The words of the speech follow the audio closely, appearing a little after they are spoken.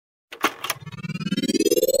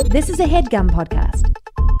This is a HeadGum podcast.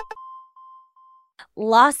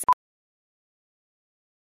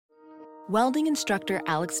 Welding instructor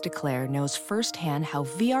Alex DeClaire knows firsthand how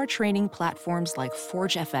VR training platforms like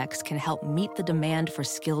ForgeFX can help meet the demand for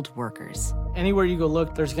skilled workers. Anywhere you go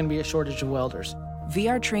look, there's going to be a shortage of welders.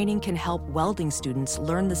 VR training can help welding students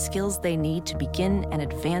learn the skills they need to begin and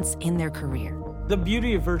advance in their career. The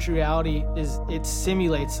beauty of virtual reality is it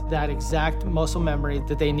simulates that exact muscle memory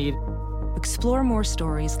that they need. Explore more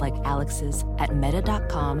stories like Alex's at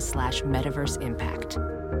meta.com/metaverseimpact.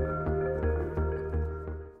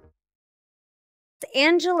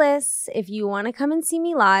 Angeles, if you want to come and see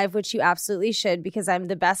me live, which you absolutely should because I'm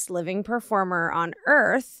the best living performer on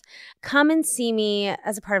earth, come and see me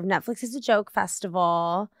as a part of Netflix is a Joke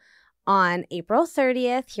Festival on April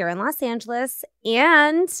 30th here in Los Angeles.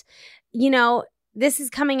 And, you know, this is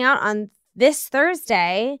coming out on this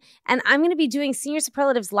Thursday, and I'm going to be doing Senior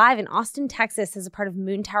Superlatives live in Austin, Texas as a part of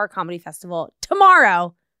Moon Tower Comedy Festival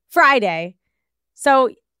tomorrow, Friday.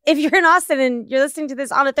 So if you're in Austin and you're listening to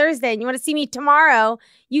this on a Thursday and you want to see me tomorrow,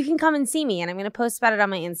 you can come and see me. And I'm going to post about it on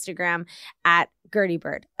my Instagram at Gertie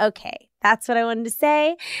Bird. Okay, that's what I wanted to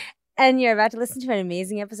say. And you're about to listen to an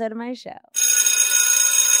amazing episode of my show.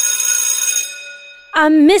 I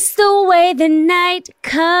miss the way the night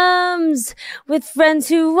comes with friends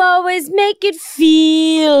who always make it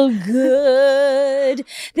feel good.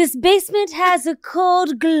 This basement has a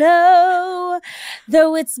cold glow,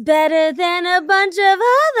 though it's better than a bunch of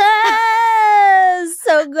others.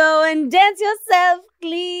 So go and dance yourself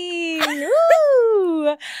clean.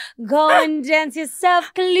 Ooh. Go and dance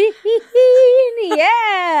yourself clean.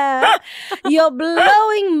 Yeah. You're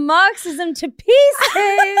blowing Marxism to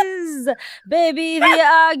pieces. Baby, the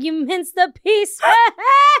argument's the pieces.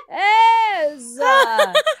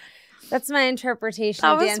 That's my interpretation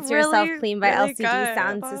of Dance Yourself Clean by LCD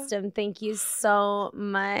Sound System. Thank you so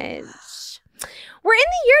much. We're in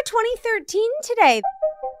the year 2013 today.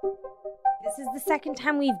 This is the second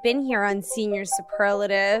time we've been here on Senior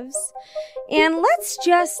Superlatives. And let's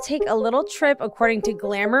just take a little trip, according to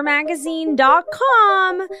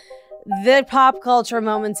glamourmagazine.com, the pop culture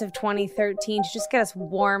moments of 2013 to just get us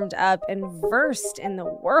warmed up and versed in the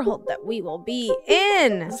world that we will be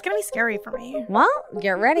in. This is going to be scary for me. Well,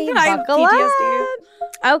 get ready. Buckle PTSD.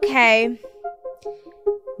 up. Okay.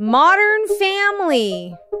 Modern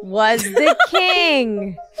Family was the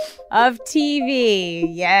king of TV.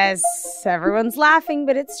 Yes, everyone's laughing,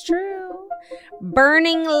 but it's true.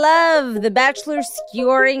 Burning Love, the Bachelor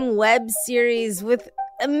skewering web series with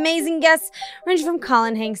amazing guests ranging from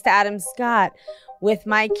Colin Hanks to Adam Scott. With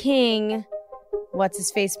my king, what's his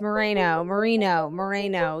face? Moreno. You know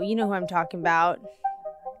who I'm talking about.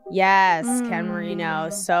 Yes, Ken Marino.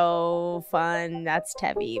 So fun. That's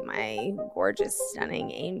Tevi, my gorgeous,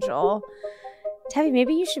 stunning angel. Tevi,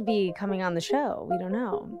 maybe you should be coming on the show. We don't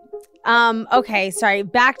know. Okay, sorry.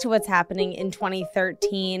 Back to what's happening in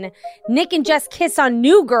 2013. Nick and Jess kiss on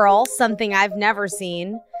New Girl, something I've never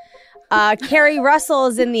seen. Carrie Russell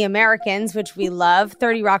is in The Americans, which we love.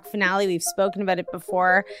 30 Rock finale. We've spoken about it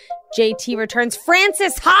before. JT returns.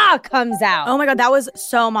 Frances Ha comes out. Oh my God, that was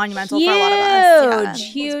so monumental for a lot of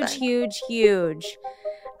us. Yeah, Huge.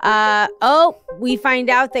 We find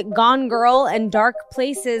out that Gone Girl and Dark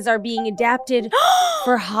Places are being adapted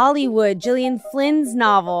for Hollywood. Gillian Flynn's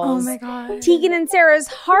novels. Oh my God. Tegan and Sarah's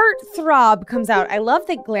Heartthrob comes out. I love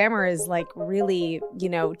that Glamour is like really,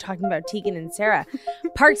 talking about Tegan and Sarah.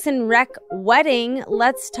 Parks and Rec Wedding.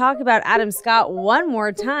 Let's talk about Adam Scott one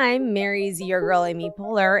more time. Marries your girl Amy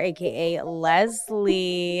Poehler, aka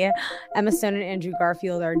Leslie. Emma Stone and Andrew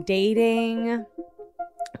Garfield are dating.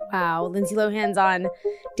 Wow, Lindsay Lohan's on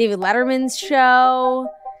David Letterman's show.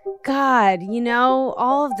 God,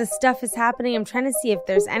 all of this stuff is happening. I'm trying to see if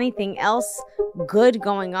there's anything else good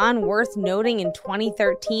going on worth noting in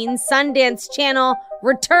 2013. Sundance Channel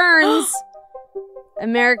returns.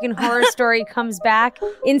 American Horror Story comes back.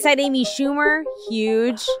 Inside Amy Schumer,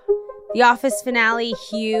 huge. The Office finale,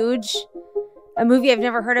 huge. A movie I've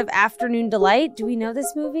never heard of, Afternoon Delight. Do we know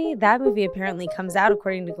this movie? That movie apparently comes out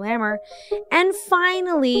according to Glamour. And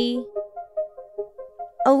finally,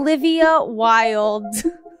 Olivia Wilde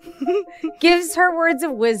gives her words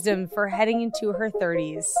of wisdom for heading into her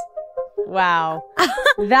 30s. Wow.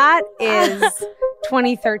 That is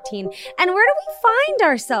 2013. And where do we find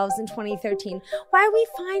ourselves in 2013? Why we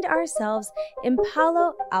find ourselves in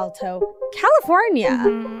Palo Alto, California.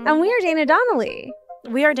 And we are Dana Donnelly.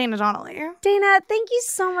 We are Dana Donnelly. Dana, thank you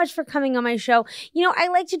so much for coming on my show. You know, I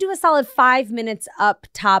like to do a solid 5 minutes up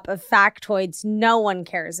top of factoids no one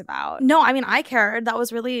cares about. No, I mean, I cared. That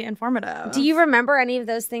was really informative. Do you remember any of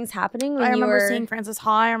those things happening when I you remember were... seeing Frances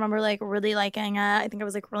Ha. I remember, like, really liking it. I think I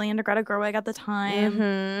was, like, really into Greta Gerwig at the time.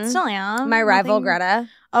 Mm-hmm. Still am. My rival, Greta.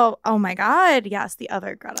 Oh my God. Yes, the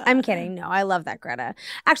other Greta. I'm kidding. No, I love that Greta.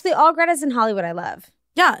 Actually, all Gretas in Hollywood I love.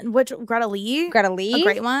 Yeah, which Greta Lee? Greta Lee. A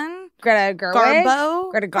great one. Greta Gerwig.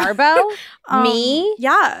 Garbo. Greta Garbo. Me.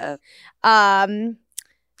 Yeah.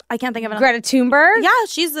 I can't think of another. Greta Thunberg. Yeah,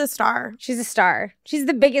 she's a star. She's a star. She's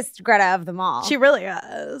the biggest Greta of them all. She really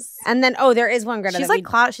is. And then, there is one Greta. She's like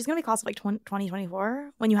she's gonna be class of like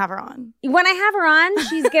 2024 when you have her on. When I have her on,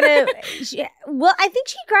 she's gonna. I think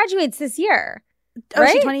she graduates this year. Oh,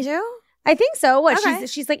 right? she's 22. I think so. What? Okay.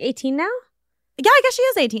 She's like 18 now. Yeah, I guess she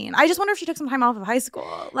is 18. I just wonder if she took some time off of high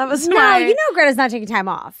school. That was no. You know, Greta's not taking time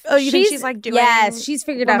off. Oh, you think she's like doing? Yes, she's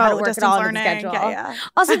figured out how to work it all into the schedule. Yeah.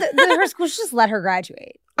 Also, her school should just let her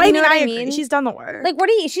graduate. You know what I mean? She's done the work. Like,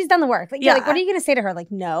 she's done the work. Like, like, what are you gonna say to her?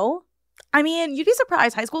 Like, no. I mean, you'd be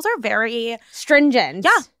surprised. High schools are very stringent.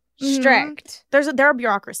 Yeah. Strict. They're a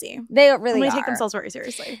bureaucracy. They really take themselves very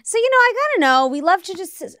seriously. So, I gotta know. We love to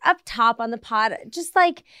just up top on the pod, just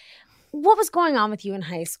like, what was going on with you in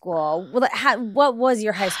high school? What was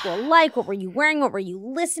your high school like? What were you wearing? What were you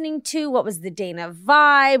listening to? What was the Dana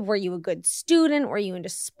vibe? Were you a good student? Were you into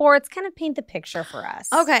sports? Kind of paint the picture for us.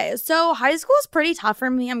 Okay, so high school is pretty tough for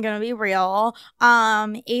me. I'm going to be real.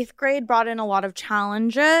 8th grade brought in a lot of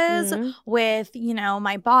challenges with,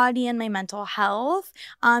 my body and my mental health.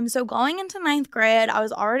 So going into 9th grade, I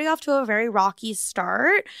was already off to a very rocky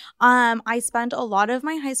start. I spent a lot of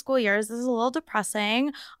my high school years, this is a little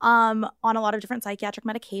depressing, on a lot of different psychiatric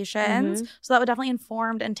medications. So that would definitely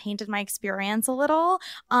informed and tainted my experience a little.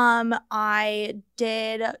 I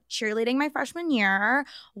did cheerleading my freshman year,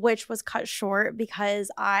 which was cut short because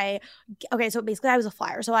so basically I was a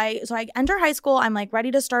flyer. So I enter high school, I'm like ready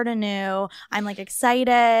to start anew. I'm like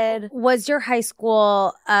excited. Was your high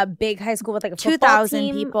school a big high school with like a football 2,000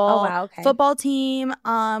 team? people. Oh, wow, okay. Football team,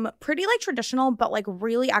 pretty like traditional, but like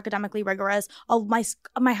really academically rigorous.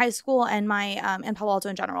 My high school and my in Palo Alto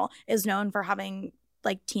in general is known for having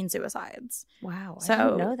like teen suicides. Wow. So, I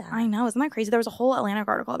didn't know that. I know. Isn't that crazy? There was a whole Atlantic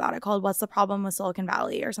article about it called What's the Problem with Silicon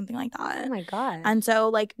Valley or something like that. Oh my God. And so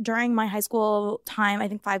like during my high school time, I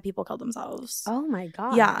think 5 people killed themselves. Oh my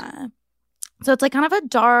God. Yeah. So it's like kind of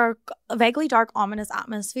a vaguely dark, ominous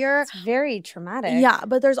atmosphere. It's very traumatic. Yeah,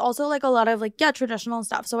 but there's also like a lot of like, traditional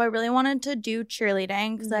stuff. So I really wanted to do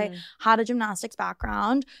cheerleading because I had a gymnastics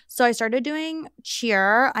background. So I started doing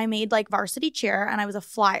cheer. I made like varsity cheer and I was a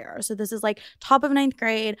flyer. So this is like top of 9th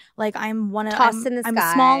grade. Like I'm in the sky. I'm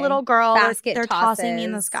a small little girl. They're tosses. tossing me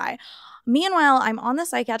in the sky. Meanwhile, I'm on the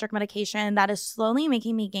psychiatric medication that is slowly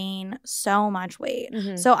making me gain so much weight.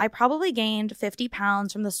 So I probably gained 50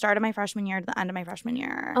 pounds from the start of my freshman year to the end of my freshman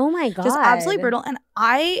year. Oh my God. Just absolutely brutal. And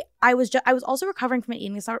I was also recovering from an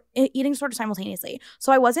eating disorder simultaneously.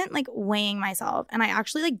 So I wasn't like weighing myself. And I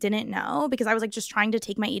actually like didn't know because I was like just trying to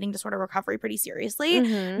take my eating disorder recovery pretty seriously.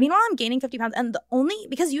 Meanwhile, I'm gaining 50 pounds. And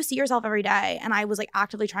because you see yourself every day and I was like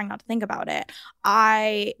actively trying not to think about it,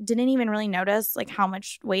 I didn't even really notice like how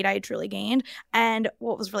much weight I truly gained. And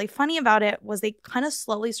what was really funny about it was they kind of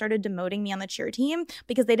slowly started demoting me on the cheer team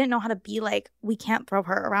because they didn't know how to be like, we can't throw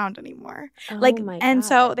her around anymore.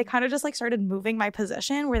 So they kind of just like started moving my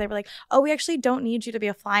position where they were like, oh, we actually don't need you to be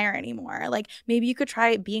a flyer anymore. Like maybe you could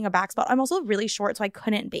try being a back spot. I'm also really short, so I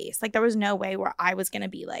couldn't base. Like there was no way where I was going to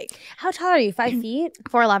be like. How tall are you? 5 feet?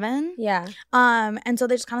 4'11". Yeah. And so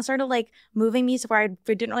they just kind of started like moving me to where I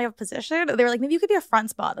didn't really have a position. They were like, maybe you could be a front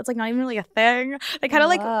spot. That's like not even really a thing. They kind of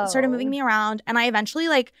like started moving me around. And I eventually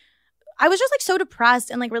like, I was just like so depressed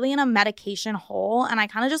and like really in a medication hole. And I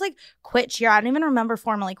kind of just like quit cheer. I don't even remember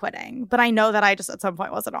formally quitting, but I know that I just at some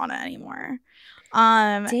point wasn't on it anymore.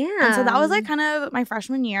 Damn. And so that was like kind of my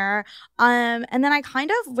freshman year. And then I kind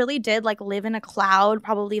of really did like live in a cloud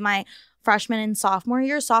probably my freshman and sophomore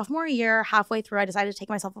year. Sophomore year, halfway through, I decided to take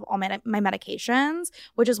myself off all my medications,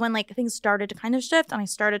 which is when like things started to kind of shift and I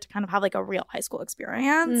started to kind of have like a real high school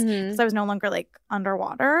experience because I was no longer like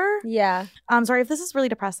underwater. Yeah. I'm sorry if this is really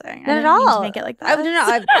depressing. Not at all. I didn't mean to make it like that.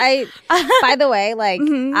 No. I by the way, like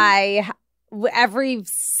every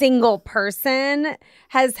single person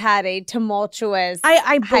has had a tumultuous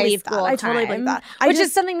I believe high school that. I totally believe that. Which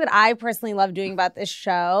is something that I personally love doing about this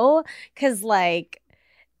show because like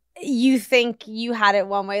you think you had it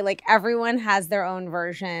one way, like everyone has their own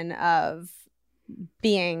version of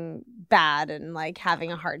being bad and like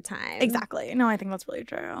having a hard time. Exactly. No, I think that's really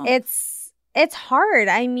true. It's hard.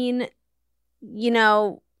 I mean,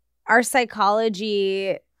 our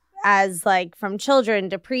psychology as like from children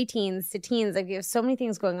to preteens to teens, like we have so many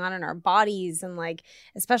things going on in our bodies, and like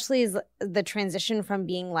especially as the transition from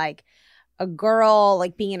being like a girl,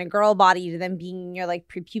 like being in a girl body, to then being in your like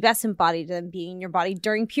prepubescent body, to then being in your body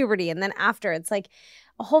during puberty, and then after, it's like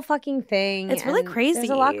a whole fucking thing. It's really crazy. There's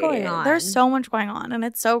a lot going on. There's so much going on, and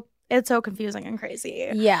it's so confusing and crazy.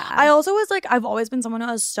 Yeah. I also was like, I've always been someone who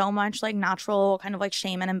has so much like natural kind of like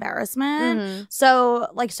shame and embarrassment. So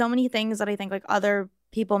like so many things that I think like other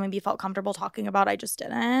people maybe felt comfortable talking about, I just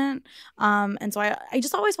didn't. And so I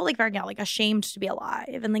just always felt like very like ashamed to be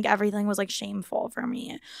alive, and like everything was like shameful for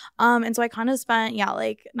me. And so I kind of spent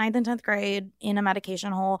like 9th and 10th grade in a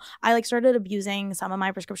medication hole. I like started abusing some of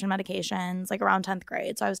my prescription medications like around 10th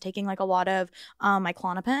grade. So I was taking like a lot of my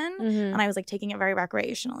Klonopin, and I was like taking it very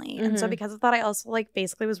recreationally. And so because of that, I also like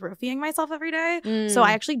basically was roofing myself every day. So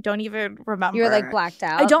I actually don't even remember. You're like blacked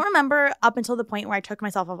out. I don't remember up until the point where I took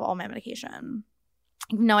myself off all my medication.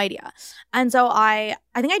 No idea. And so I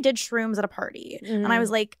think I did shrooms at a party, and I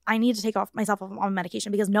was like, I need to take myself off on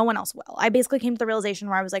medication because no one else will. I basically came to the realization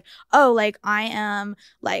where I was like, oh, like I am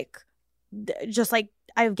like just like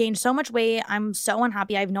I've gained so much weight. I'm so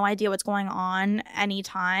unhappy. I have no idea what's going on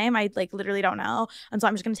anytime. I like literally don't know. And so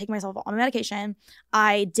I'm just going to take myself on medication.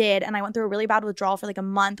 I did. And I went through a really bad withdrawal for like a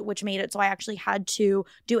month, which made it so I actually had to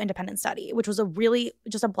do independent study, which was a really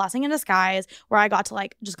just a blessing in disguise, where I got to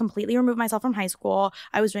like just completely remove myself from high school.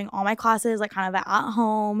 I was doing all my classes like kind of at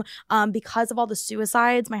home. Because of all the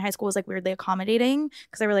suicides, my high school was like weirdly accommodating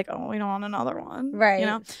because they were like, oh, we don't want another one. Right. You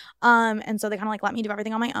know? And so they kind of like let me do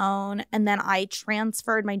everything on my own. And then I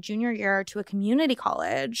transferred my junior year to a community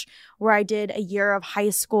college where I did a year of high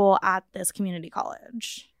school at this community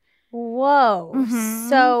college. Whoa.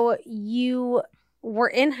 So you were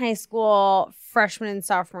in high school freshman and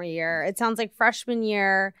sophomore year. It sounds like freshman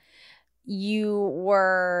year you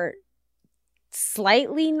were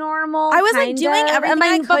slightly normal. I was like doing everything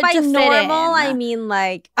I could but by to fit normal, in. I mean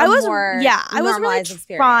like I was really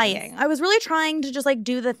experience. trying. I was really trying to just like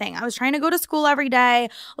do the thing. I was trying to go to school every day.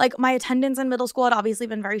 Like my attendance in middle school had obviously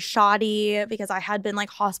been very shoddy because I had been like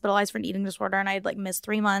hospitalized for an eating disorder, and I had like missed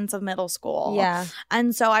 3 months of middle school. Yeah.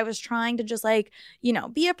 And so I was trying to just like, you know,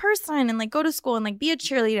 be a person and like go to school and like be a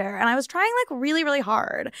cheerleader. And I was trying like really, really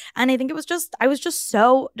hard. And I think I was just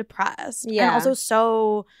so depressed. Yeah. And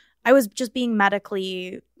also I was just being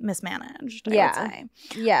medically mismanaged, I would say.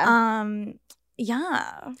 Yeah.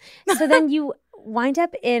 Yeah. So then you wind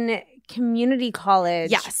up in community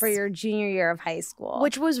college Yes. for your junior year of high school.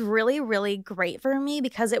 Which was really, really great for me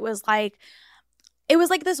because it was like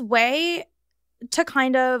this way to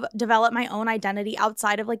kind of develop my own identity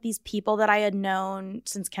outside of like these people that I had known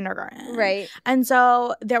since kindergarten. Right. And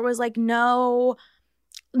so there was like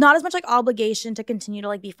not as much like obligation to continue to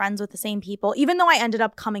like be friends with the same people, even though I ended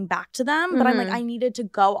up coming back to them. But I'm like, I needed to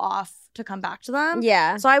go off to come back to them.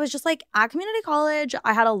 Yeah. So I was just like at community college.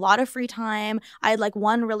 I had a lot of free time. I had like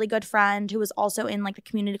one really good friend who was also in like the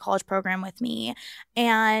community college program with me.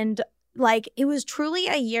 And like it was truly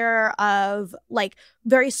a year of like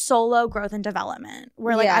very solo growth and development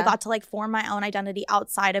where like I got to like form my own identity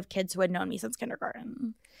outside of kids who had known me since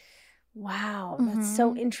kindergarten. Wow. That's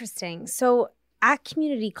so interesting. So at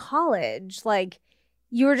community college, like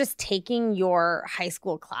you were just taking your high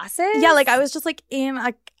school classes? Yeah, like I was just like in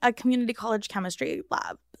a community college chemistry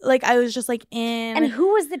lab. Like I was just like in. And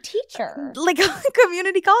who was the teacher? Like a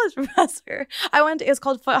community college professor. It was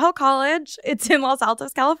called Foothill College. It's in Los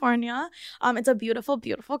Altos, California. It's a beautiful,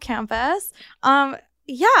 beautiful campus.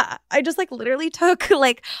 Yeah, I just like literally took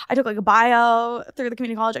like a bio through the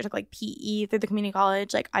community college. I took like PE through the community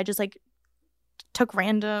college. Like I just like took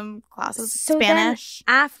random classes, so Spanish.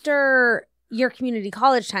 Then after your community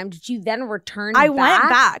college time, did you then return I back? went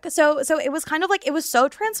back. So it was kind of like, it was so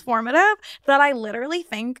transformative that I literally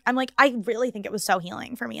think, I really think it was so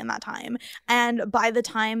healing for me in that time. And by the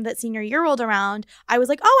time that senior year rolled around, I was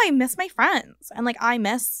like, oh, I miss my friends. And like, I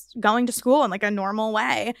miss going to school in like a normal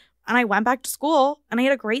way. And I went back to school and I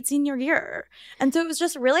had a great senior year. And so it was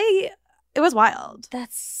just really... It was wild.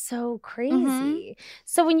 That's so crazy.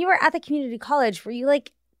 So when you were at the community college, were you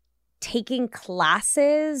like taking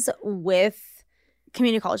classes with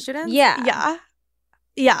community college students? Yeah.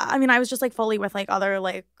 Yeah. I mean, I was just like fully with like other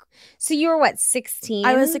like. So you were what, 16?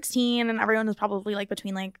 I was 16 and everyone was probably like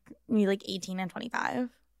between like maybe like 18 and 25.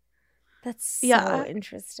 That's so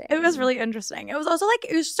interesting. It was really interesting. It was also like,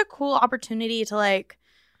 it was just a cool opportunity to like,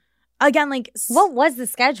 again, like What was the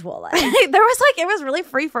schedule like? it was really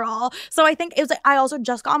free for all. So I think it was like I also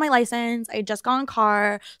just got my license. I just got a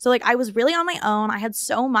car. So like I was really on my own. I had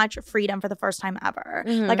so much freedom for the first time ever.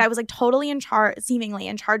 Like I was like totally seemingly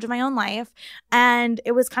in charge of my own life. And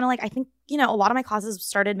it was kind of like, I think, you know, a lot of my classes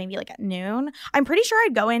started maybe like at noon. I'm pretty sure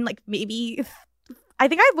I'd go in like maybe I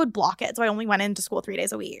think I would block it. So I only went into school 3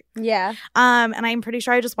 days a week. Yeah. And I'm pretty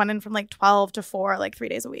sure I just went in from like 12 to 4, like 3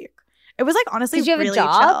 days a week. It was like honestly Did you have really a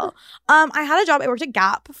job? chill. I had a job. I worked at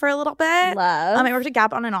Gap for a little bit. Love. I worked at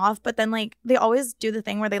Gap on and off, but then like they always do the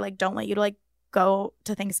thing where they like don't let you to like go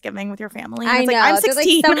to Thanksgiving with your family. And I it's like know. I'm They're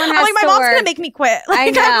 16. like, someone I'm has like my to mom's work. gonna make me quit. Like I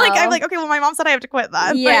know. I'm like okay, well my mom said I have to quit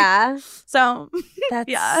then. Yeah. Like, so That's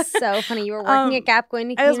yeah. so funny. You were working at Gap, going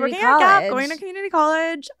to community I was working college. at Gap, going to community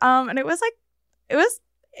college. And it was like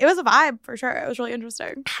it was a vibe for sure. It was really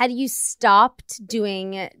interesting. Had you stopped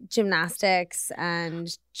doing gymnastics and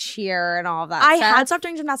cheer and all of that I stuff? had stopped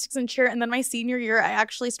doing gymnastics and cheer, and then my senior year, I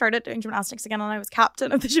actually started doing gymnastics again, and I was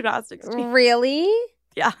captain of the gymnastics team. Really?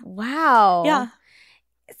 Yeah. Wow. Yeah.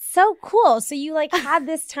 It's so cool. So you like had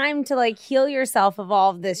this time to like heal yourself of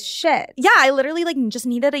all of this shit. Yeah, I literally like just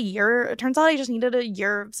needed a year. It turns out I just needed a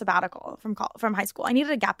year sabbatical from high school. I needed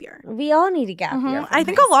a gap year. We all need a gap year. I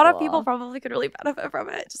think from a lot high of people school. probably could really benefit from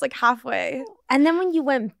it, just like halfway. And then when you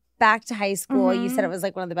went back to high school, you said it was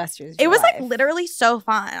like one of the best years of It your was life. like literally so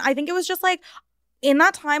fun. I think it was just like in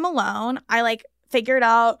that time alone, I like figured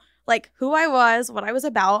out like who I was, what I was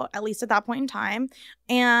about, at least at that point in time.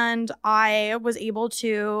 And I was able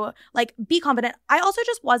to like be confident. I also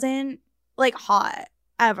just wasn't like hot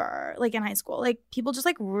ever, like in high school. Like people just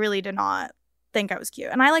like really did not think I was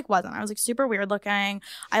cute. And I like wasn't. I was like super weird looking.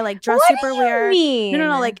 I like dressed What super do you weird. mean?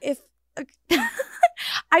 No, like if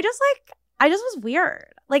I just was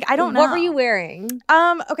weird. Like I don't know. What were you wearing?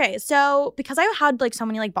 Okay, so because I had like so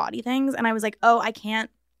many like body things and I was like, oh, I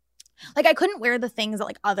can't like I couldn't wear the things that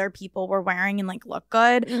like other people were wearing and like look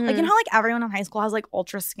good. Like you know how like everyone in high school has like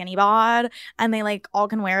ultra skinny bod and they like all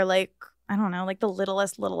can wear like I don't know, like the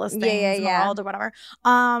littlest things in the world or whatever.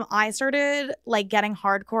 I started like getting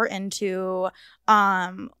hardcore into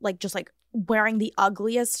like just like wearing the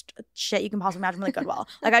ugliest shit you can possibly imagine from like Goodwill.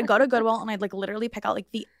 Like I'd go to Goodwill and I'd like literally pick out like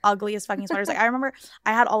the ugliest fucking sweaters. Like I remember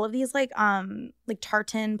I had all of these like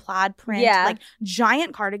tartan plaid print like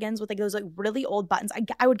giant cardigans with like those like really old buttons.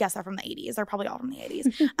 I would guess they're from the 80s. They're probably all from the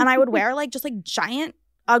 80s. And I would wear like just like giant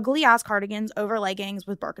ugly ass cardigans over leggings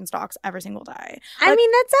with Birkenstocks every single day. I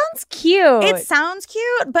mean, that sounds cute. It sounds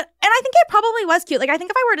cute, but and I think it probably was cute. Like I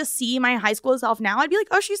think if I were to see my high school self now, I'd be like,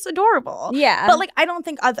 oh, she's adorable. Yeah. But like I don't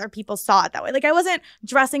think other people saw it that way. Like I wasn't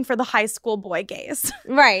dressing for the high school boy gaze.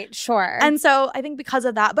 Right, sure. And so I think because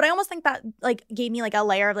of that, but I almost think that like gave me like a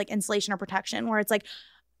layer of like insulation or protection where it's like,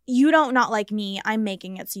 you don't not like me, I'm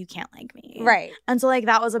making it so you can't like me. Right. And so like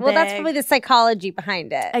that was a well, that's probably the psychology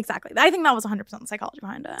behind it. Exactly. I think that was 100% the psychology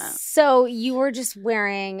behind it. So you were just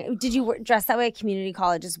wearing, did you dress that way at community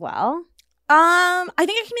college as well? I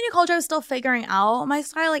think at community college I was still figuring out my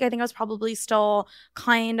style. Like I think I was probably still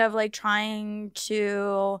kind of like trying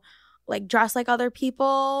to like dress like other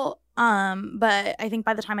people. But I think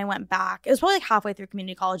by the time I went back, it was probably like halfway through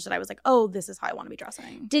community college that I was like, oh, this is how I want to be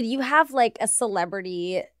dressing. Did you have like a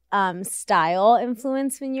celebrity style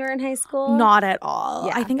influence when you were in high school? Not at all.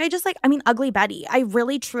 Yeah. I think I just like, I mean, Ugly Betty. I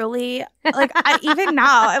really, truly, like, even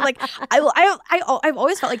now, I'm like, I've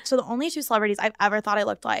always felt like, so the only two celebrities I've ever thought I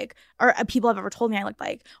looked like, or people have ever told me I looked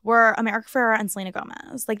like, were America Ferrera and Selena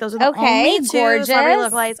Gomez. Like, those are the only two celebrity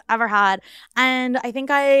lookalikes I've ever had. And I think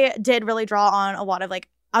I did really draw on a lot of like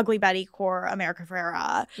Ugly Betty core America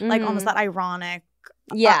Ferrera, like almost that ironic.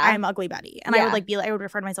 Yeah, I'm Ugly Betty, and I would like be like, I would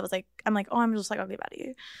refer to myself as like, I'm like, oh, I'm just like Ugly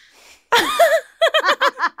Betty. I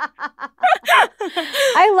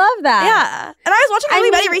love that. Yeah, and I was watching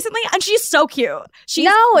Ugly Betty recently, and she's so cute.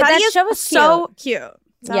 That show was so cute.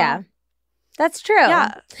 So, yeah, that's true.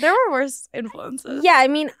 Yeah, there were worse influences. Yeah, I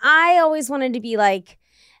mean, I always wanted to be like.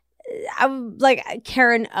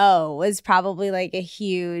 Karen O was probably like a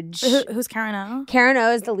huge. Who's Karen O? Karen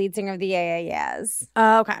O is the lead singer of the Yeah Yeah Yeahs.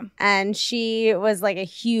 Oh, okay. And she was like a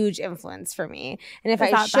huge influence for me. And if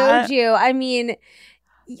I showed you, I mean,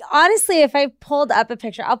 honestly, if I pulled up a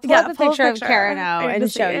picture, I'll pull up a picture of Karen O and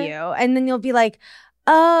show you, and then you'll be like,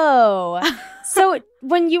 oh. So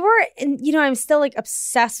when you were in, you know, I'm still like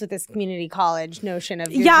obsessed with this community college notion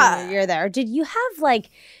of your junior year there. Did you have like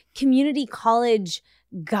community college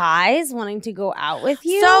guys wanting to go out with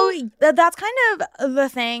you? So that's kind of the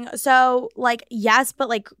thing. So like, yes, but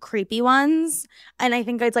like creepy ones. And I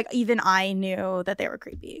think it's like, even I knew that they were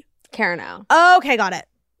creepy. Karen O. Okay, got it.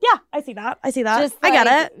 Yeah, I see that. Just I get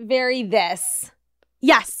it. Very this.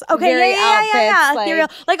 Yes. Okay. Very Yeah. outfits, Ethereal.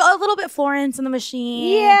 Like a little bit Florence and the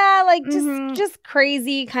Machine. Yeah, like just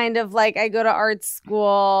crazy kind of like I go to art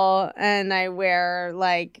school and I wear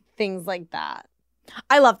like things like that.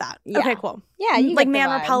 I love that. Yeah. Okay, cool. Yeah, you like get the Man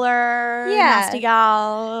vibe. Repeller, Yeah. Nasty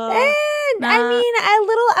Gal. And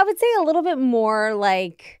I would say a little bit more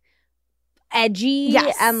like edgy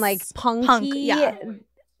and like punky. Punk, yeah.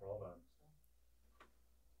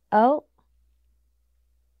 Oh,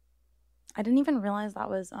 I didn't even realize that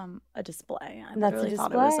was a display. I That's a literally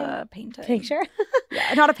thought it was display? a painting. picture.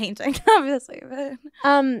 Yeah, not a painting, obviously. But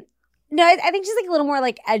No, I think she's like a little more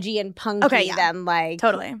like edgy and punky than like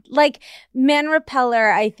totally. Like Man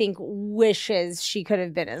Repeller, I think wishes she could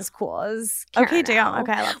have been as cool as Karen. Okay, damn.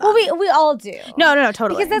 Okay, I love that. Well, we all do. No,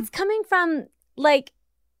 totally. Because that's coming from like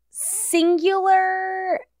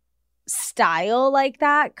singular style like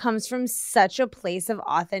that comes from such a place of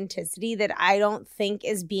authenticity that I don't think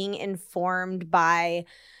is being informed by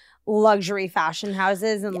luxury fashion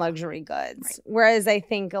houses and luxury goods. Right. Whereas I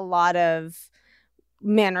think a lot of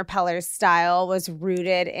Man Repeller's style was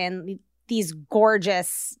rooted in these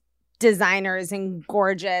gorgeous designers and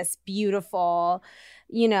gorgeous, beautiful,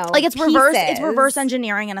 like it's reverse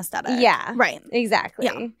engineering and aesthetic. Yeah. Right. Exactly.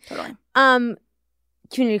 Yeah, totally.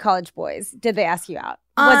 Community college boys, did they ask you out?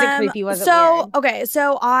 Was it creepy? Was it weird? Okay,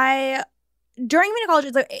 so during community college,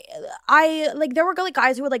 it's like there were like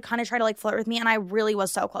guys who would like kind of try to like flirt with me, and I really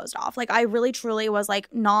was so closed off. Like I really truly was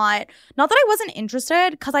like not that I wasn't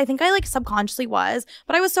interested, because I think I like subconsciously was,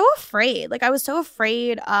 but I was so afraid. Like I was so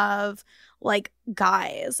afraid of like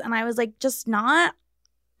guys, and I was like just not.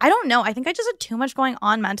 I don't know. I think I just had too much going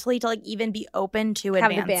on mentally to like even be open to Have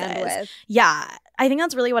the advances. bandwidth. Yeah, I think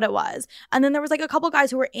that's really what it was. And then there was like a couple guys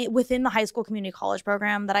who were within the high school community college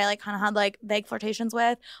program that I like kind of had like vague flirtations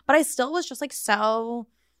with, but I still was just like so.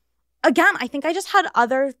 Again, I think I just had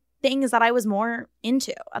other things that I was more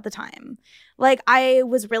into at the time. Like I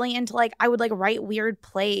was really into like I would like write weird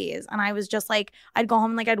plays, and I was just like I'd go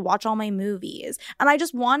home and like I'd watch all my movies, and I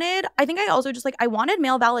wanted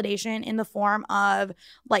male validation in the form of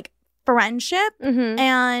like friendship,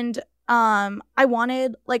 and I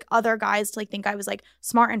wanted like other guys to like think I was like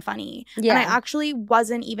smart and funny. Yeah. And I actually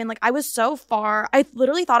wasn't even like, I was so far, I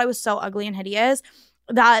literally thought I was so ugly and hideous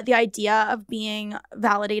that the idea of being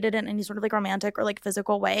validated in any sort of like romantic or like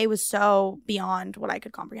physical way was so beyond what I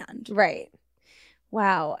could comprehend. Right.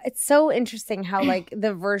 Wow. It's so interesting how like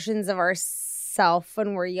the versions of ourself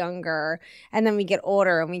when we're younger and then we get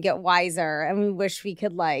older and we get wiser and we wish we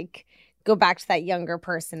could like go back to that younger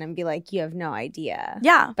person and be like, you have no idea.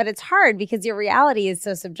 Yeah. But it's hard because your reality is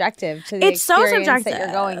so subjective to the experience that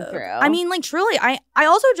you're going through. I mean, like truly, I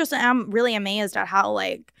also just am really amazed at how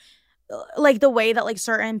like the way that like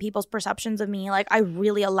certain people's perceptions of me, like I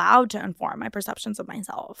really allowed to inform my perceptions of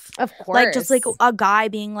myself. Of course. Like just like a guy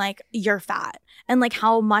being like, you're fat. And like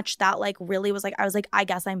how much that like really was like, I was like, I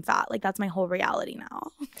guess I'm fat. Like that's my whole reality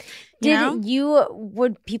now.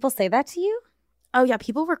 Would people say that to you? Oh yeah,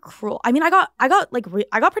 people were cruel. I mean, I got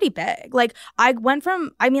pretty big. Like I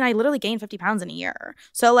literally gained 50 pounds in a year.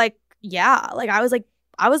 So like, yeah, like I was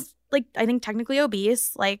I think technically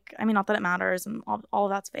obese. Like, I mean, not that it matters and all of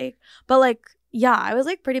that's fake. But like, yeah, I was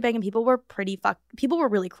like pretty big and people were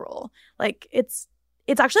really cruel. Like it's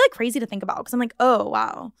actually like crazy to think about because I'm like, oh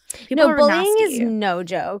wow. Bullying is no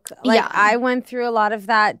joke. Like Yeah. I went through a lot of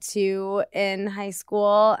that too in high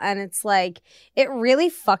school, and it's like it really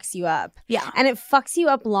fucks you up. Yeah. And it fucks you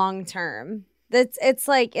up long term. It's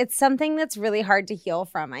like it's something that's really hard to heal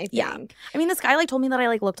from, I think. Yeah. I mean, this guy like told me that I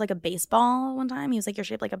like looked like a baseball one time. He was like, you're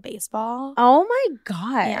shaped like a baseball. Oh my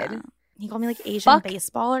God. Yeah. He called me like Asian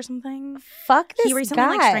baseball or something. Fuck this He recently guy.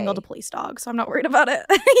 like strangled a police dog, so I'm not worried about it.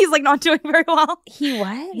 He's like not doing very well. He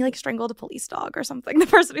what? He like strangled a police dog or something. The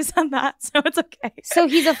person who said that, so it's okay. So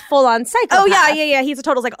he's a full-on psychopath. Oh yeah. He's a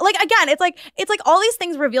total psycho. Like again, it's like all these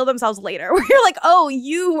things reveal themselves later. Where you're like, oh,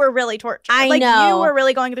 you were really tortured. I know. You were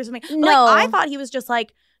really going through something. But, No. like, I thought he was just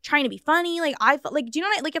like trying to be funny. Like I thought, like, do you know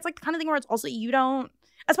what like it's like the kind of thing where it's also you don't.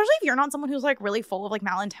 Especially if you're not someone who's like really full of like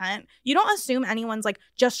malintent, you don't assume anyone's like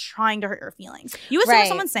just trying to hurt your feelings. You assume if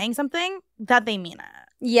someone's saying something that they mean it.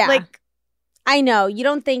 Yeah. Like I know. You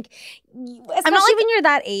don't think, especially when you're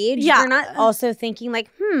that age, you're not also thinking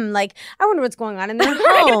like, like, I wonder what's going on in their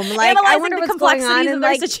home. Like, I wonder what's going on in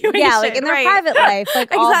their like, situation. yeah, like in their private life,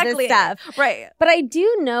 like all this stuff. Right. But I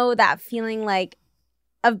do know that feeling like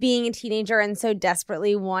of being a teenager and so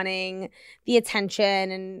desperately wanting the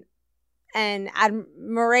attention and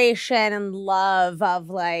admiration and love of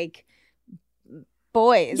like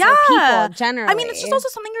boys or people generally. I mean, it's just also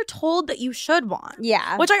something you're told that you should want.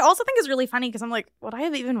 Yeah. Which I also think is really funny because I'm like, would I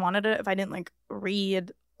have even wanted it if I didn't like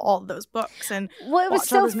read all of those books and Well, it was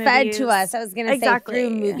watch all so those fed movies. to us. I was going to say through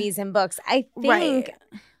movies and books. I think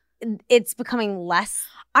it's becoming less.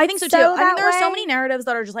 I think so too. I think there are so way. many narratives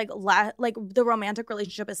that are just like the romantic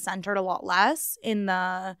relationship is centered a lot less in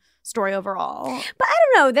the story overall. But I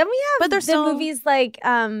don't know. Then we have there's the still movies like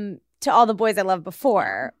To All the Boys I Loved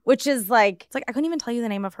Before, which is like it's like I couldn't even tell you the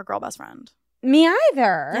name of her girl best friend. Me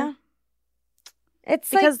either. Yeah. It's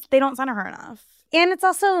because like, they don't center her enough. And it's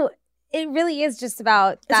also, it really is just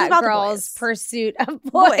about that about girl's the boys. pursuit of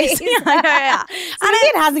boys. Yeah. So maybe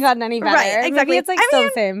it hasn't gotten any better. Right, exactly. Maybe it's like still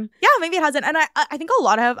the same. Yeah, maybe it hasn't. And I think a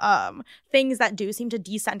lot of things that do seem to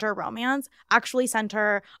decenter romance actually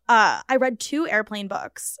center. I read 2 airplane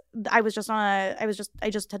books. I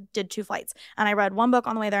just did 2 flights, and I read one book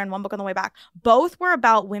on the way there and one book on the way back. Both were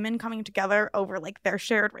about women coming together over like their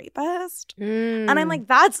shared rapist. And I'm like,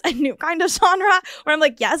 that's a new kind of genre where I'm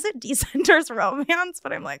like, yes, it decenters romance,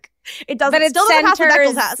 but I'm like, it doesn't. But it still doesn't pass the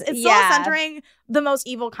Bechdel centers- test. It's yeah. still centering the most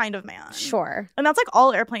evil kind of man. Sure. And that's like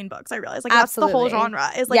all airplane books, I realize. Like that's the whole Absolutely. genre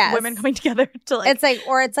is like Yes. women coming together to like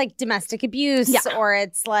It's like domestic abuse, Yeah. or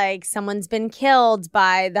it's like someone's been killed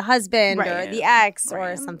by the husband or Right. the ex or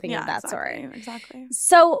Right. something Yeah, of that exactly, sort. Exactly.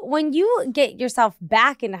 So when you get yourself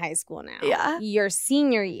back into high school now, Yeah. your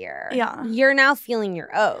senior year, Yeah. you're now feeling your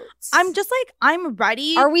oats. I'm just like, I'm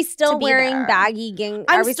ready. Are we still to be wearing there. baggy gingham?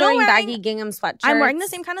 I'm Are we still still wearing wearing- baggy gingham sweatshirts? I'm wearing the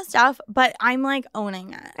same kind of stuff, but I'm like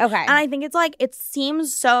owning it. Okay. And I think it's like, it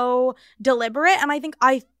seems so deliberate. And I think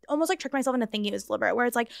I almost like tricked myself into thinking it was deliberate, where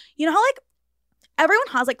it's like, you know how like everyone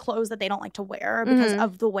has like clothes that they don't like to wear because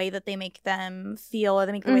of the way that they make them feel or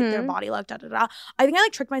they make the way their body look, da da da. I think I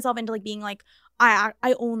like tricked myself into like being like, I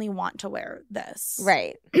only want to wear this.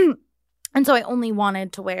 Right. And so I only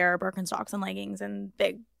wanted to wear Birkenstocks and leggings and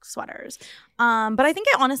big sweaters. But I think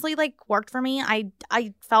it honestly like worked for me.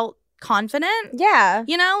 I felt confident. Yeah.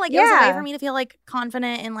 You know, like it was a way Yeah. for me to feel like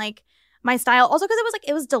confident in like my style. Also because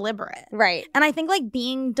it was deliberate. Right. And I think like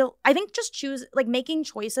I think just making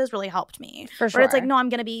choices really helped me. For sure. Where it's like, no, I'm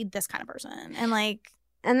gonna be this kind of person. And like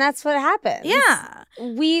And that's what happens. yeah.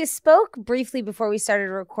 We spoke briefly before we started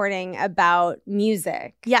recording about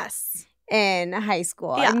music Yes. in high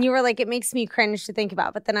school. Yeah. And you were like, it makes me cringe to think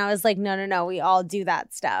about. But then I was like, no, we all do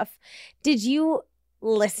that stuff. Did you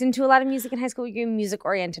listen to a lot of music in high school? Were you a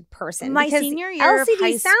music-oriented person? My Because senior year of LCD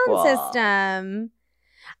high sound school. system.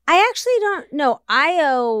 I actually don't know.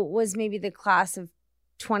 IO was maybe the class of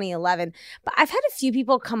 2011, but I've had a few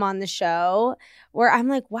people come on the show where I'm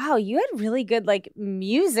like, wow, you had really good like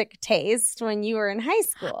music taste when you were in high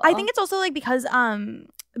school. I think it's also like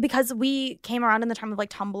because we came around in the time of like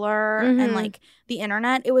Tumblr and like the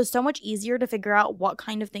internet, it was so much easier to figure out what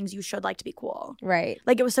kind of things you should like to be cool. right.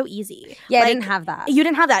 Like it was so easy. Yeah, like, I didn't have that. You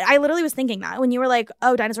didn't have that. I literally was thinking that when you were like,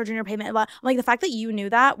 "Oh, Dinosaur Jr. Pavement." Blah. Like the fact that you knew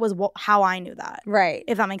that was how I knew that. Right.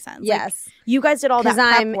 If that makes sense. Yes. Like, you guys did all that Because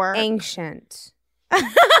prep I'm work. ancient.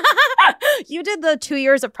 You did the 2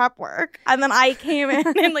 years of prep work, and then I came in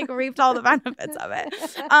and like reaped all the benefits of it.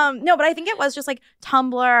 No, but I think it was just like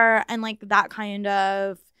Tumblr and like that kind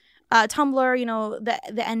of Tumblr. You know,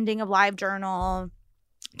 the ending of LiveJournal.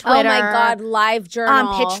 Twitter. Oh my God, live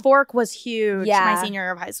journal. Pitchfork was huge Yeah. my senior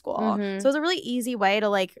year of high school. Mhm. So it was a really easy way to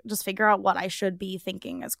like just figure out what I should be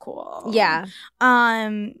thinking is cool. Yeah.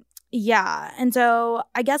 Yeah. And so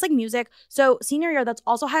I guess like music. So senior year, that's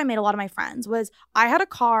also how I made a lot of my friends was I had a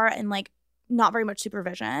car and like not very much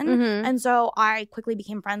supervision. Mhm. And so I quickly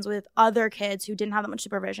became friends with other kids who didn't have that much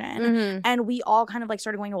supervision. Mhm. And we all kind of like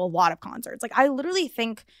started going to a lot of concerts. Like I literally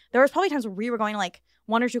think there was probably times where we were going to like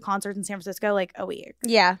 1 or 2 concerts in San Francisco like a week.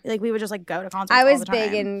 Yeah. Like we would just like go to concerts. I all was the time.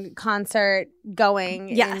 big in concert going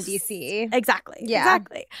in Yes. DC. Exactly. Yeah.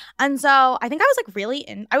 Exactly. And so I think I was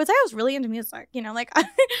like I would say I was really into music, you know, like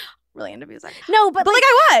really into music. No, but But like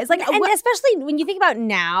I was. Like and especially when you think about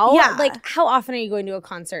now, Yeah. like how often are you going to a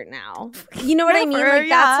concert now? You know what I mean? Never, Like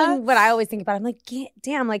that's yeah. what I always think about. I'm like,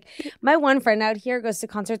 damn, like my one friend out here goes to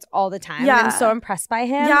concerts all the time. Yeah. And I'm so impressed by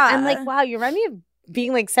him. Yeah. I'm like, wow, you remind me of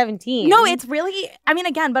being like 17. No, it's really I mean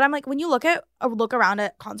again, but I'm like when you look around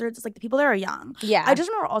at concerts, it's like the people there are young. yeah. I just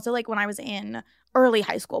remember also like when I was in early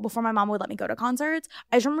high school before my mom would let me go to concerts,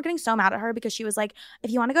 I just remember getting so mad at her because she was like,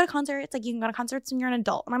 if you want to go to concerts, like you can go to concerts when you're an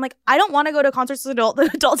adult. And I'm like, I don't want to go to concerts as an adult.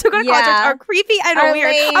 The adults who go to Yeah. concerts are creepy and Are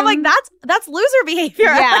weird. lame. I'm like, that's loser behavior.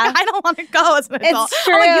 Yeah. Like, I don't want to go as an adult. It's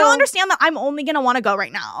I'm like, you true. don't understand that I'm only gonna want to go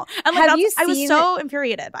right now. And like Have you I was seen- so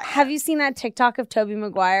infuriated by it. Have you seen that TikTok of Tobey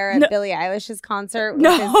Maguire at No. Billie Eilish's concert with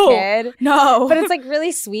No. his kid? No. But it's like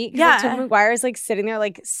really sweet because Yeah. like, Tobey Maguire is like sitting there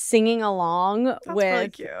like singing along That's with really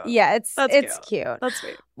cute. Yeah, it's That's cute. That's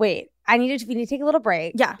sweet. Wait, we need to take a little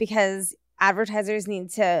break. Yeah. Because advertisers need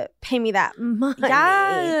to pay me that money.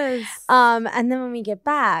 Yes. And then when we get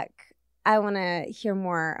back, I want to hear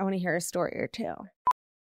more. I want to hear a story or two.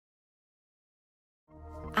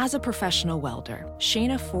 As a professional welder,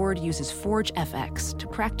 Shayna Ford uses Forge FX to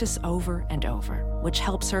practice over and over, which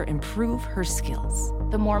helps her improve her skills.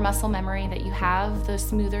 The more muscle memory that you have, the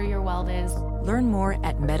smoother your weld is. Learn more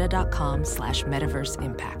at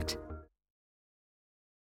meta.com/metaverseimpact.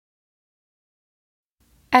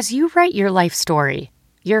 As you write your life story,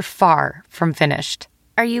 you're far from finished.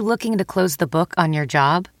 Are you looking to close the book on your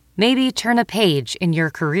job? Maybe turn a page in your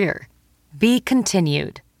career? Be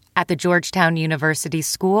continued at the Georgetown University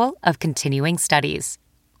School of Continuing Studies.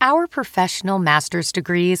 Our professional master's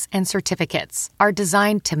degrees and certificates are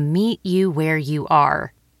designed to meet you where you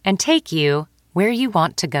are and take you where you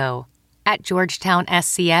want to go. At Georgetown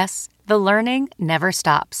SCS, the learning never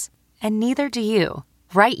stops, and neither do you.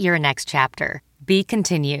 Write your next chapter. Be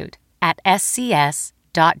continued at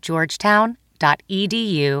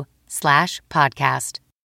scs.georgetown.edu/podcast.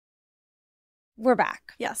 We're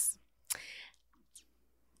back. Yes.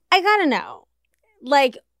 I gotta know,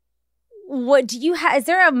 like, what do you have? Is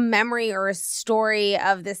there a memory or a story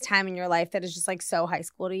of this time in your life that is just like so high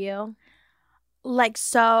school to you? Like,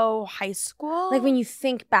 so high school? Like when you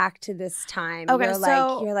think back to this time, Okay, you're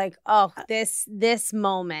like, oh, this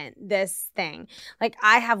moment, this thing. Like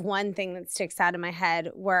I have one thing that sticks out in my head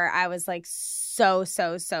where I was like so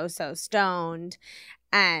stoned,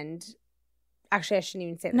 and actually I shouldn't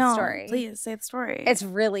even say the story. No, please say the story. It's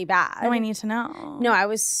really bad. No, I need to know. No, I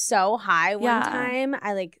was so high one Yeah. time.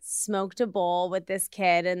 I like smoked a bowl with this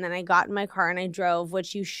kid, and then I got in my car and I drove,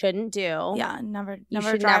 which you shouldn't do. Yeah, never You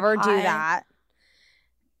should drive never do high. that.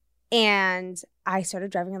 And I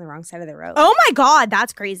started driving on the wrong side of the road. Oh my God,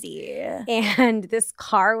 that's crazy. And this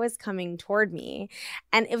car was coming toward me.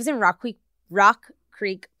 And it was in Rock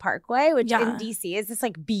Creek Parkway, which in DC is this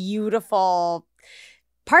like beautiful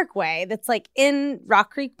parkway that's like in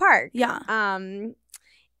Rock Creek Park. Yeah.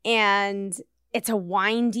 And it's a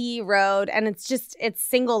windy road, and it's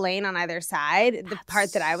single lane on either side, the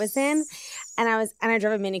part that I was in. And I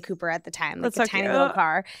drove a Mini Cooper at the time, like That's a so tiny cute. little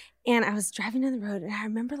car. And I was driving down the road, and I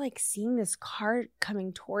remember like seeing this car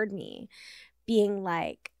coming toward me, being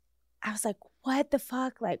like, I was like, what the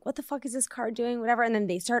fuck? Like, what the fuck is this car doing? Whatever. And then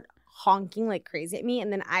they start honking like crazy at me.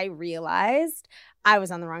 And then I realized I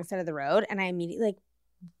was on the wrong side of the road, and I immediately like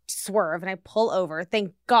swerve and I pull over.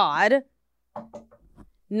 Thank God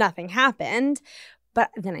nothing happened.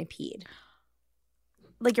 But then I peed.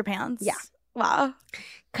 Like your pants? Yeah. Wow.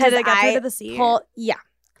 Because Did it get through to the seat? Yeah.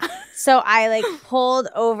 So I like pulled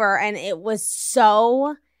over, and it was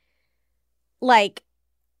so like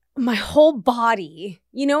my whole body,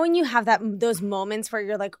 you know, when you have those moments where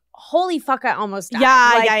you're like, holy fuck, I almost died.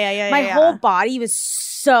 Yeah, Like, yeah. My whole body was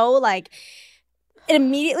so like, it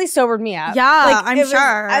immediately sobered me up. Yeah, like, I'm it was- sure.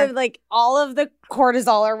 I like all of the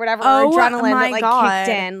cortisol or whatever, Oh or adrenaline my that like God.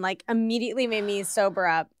 kicked in, like immediately made me sober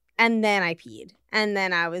up. And then I peed. And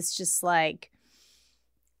then I was just like,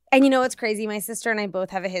 and you know what's crazy? My sister and I both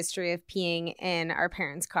have a history of peeing in our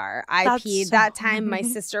parents' car. I That's peed so that time. My funny.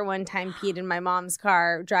 sister one time peed in my mom's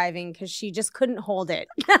car driving because she just couldn't hold it.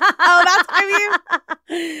 Oh, that's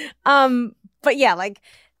But yeah, like,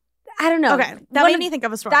 I don't know. Okay, that made me think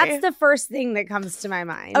of a story. That's the first thing that comes to my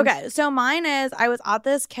mind. Okay, so mine is I was at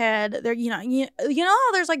this kid. There, you know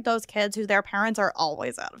how there's like those kids who their parents are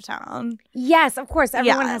always out of town. Yes, of course.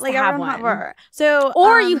 Everyone has to have everyone one. So,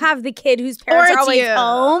 Or you have the kid whose or parents are it's always you.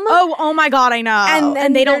 home. Oh my God, I know.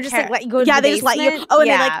 And they they're don't just care. like let you go to yeah, the they just let you. basement. Oh, and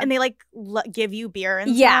Yeah. they give you beer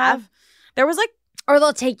and Yeah. stuff. There was like. Or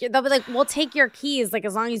they'll be like, we'll take your keys, like,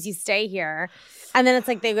 as long as you stay here. And then it's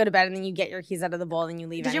like they go to bed, and then you get your keys out of the bowl, and you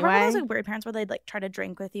leave Did you anyway. ever have those like weird parents where they'd like try to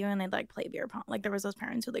drink with you and they'd like play beer pong? Like there was those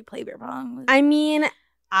parents who like play beer pong. I mean,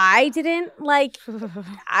 I didn't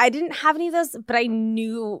have any of those, but I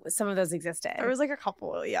knew some of those existed. There was like a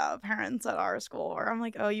couple, parents at our school where I'm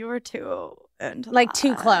like, oh, you were too into Like, too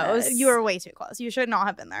that. close. You were way too close. You should not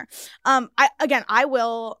have been there. I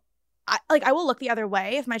will look the other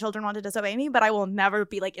way if my children want to disobey me, but I will never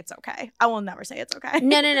be like, it's okay. I will never say it's okay.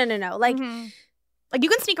 No. Like, Like you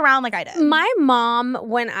can sneak around like I did. my mom,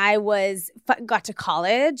 when I got to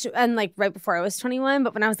college, and like right before I was 21,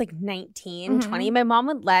 but when I was like 19, 20, my mom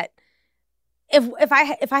would let, if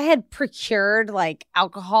I had procured like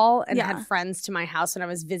alcohol and had friends to my house when I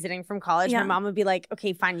was visiting from college, my mom would be like,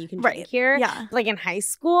 okay, fine, you can drink here. Yeah. Like in high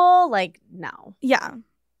school, like, no. Yeah.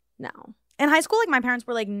 No. In high school, like my parents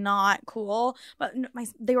were like not cool, but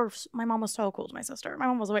my mom was so cool to my sister. My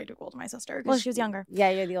mom was way too cool to my sister because she was younger. Yeah,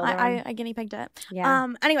 you're the older one. I guinea pigged it. Yeah.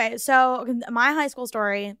 Anyway, so my high school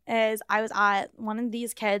story is I was at one of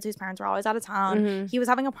these kids whose parents were always out of town. Mm-hmm. He was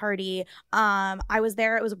having a party. I was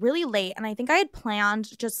there. It was really late, and I think I had planned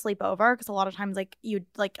to just sleep over because a lot of times like you'd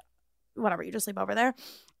like whatever, you just sleep over there.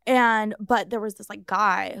 But there was this like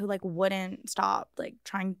guy who like wouldn't stop like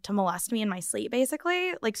trying to molest me in my sleep,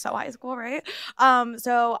 basically, like so high school, right?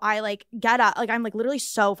 So I like get up, like I'm like literally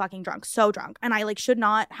so fucking drunk, and I like should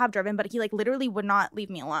not have driven, but he like literally would not leave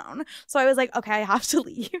me alone. So I was like, okay, I have to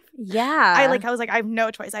leave. Yeah. I was like, I have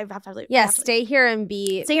no choice. I have to leave. Yeah, stay here and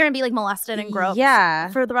be like molested and groped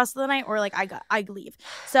for the rest of the night, or like I leave.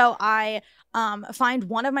 So I find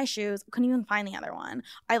one of my shoes, couldn't even find the other one.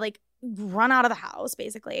 I like run out of the house,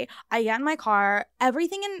 basically. I get in my car.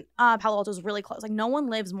 Everything in Palo Alto is really close. Like no one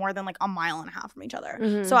lives more than like a mile and a half from each other.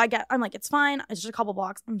 Mm-hmm. So I'm like, it's fine. It's just a couple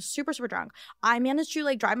blocks. I'm super, super drunk. I managed to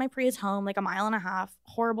like drive my Prius home like a mile and a half.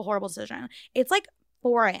 Horrible, horrible decision. It's like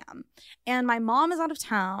 4 a.m. and my mom is out of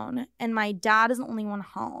town and my dad is the only one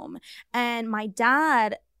home. And my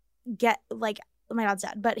dad's dead,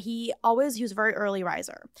 but he was a very early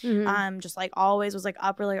riser. Mm-hmm. Just like always was like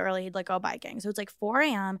up really early. He'd like go biking. So it's like 4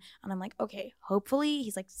 a.m. and I'm like, okay, hopefully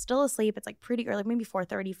he's like still asleep. It's like pretty early, like maybe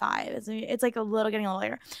 4:35. It's like getting a little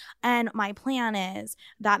later. And my plan is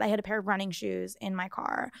that I had a pair of running shoes in my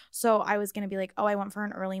car. So I was going to be like, oh, I went for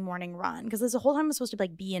an early morning run. Because this whole time I was supposed to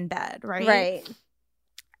like be in bed, right? Right.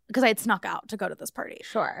 Because I had snuck out to go to this party.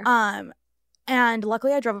 Sure. And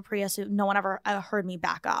luckily I drove a Prius, so no one ever heard me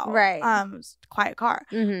back out. Right. It was a quiet car.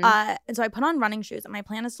 Mm-hmm. And so I put on running shoes, and my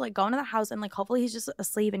plan is to like go into the house and like hopefully he's just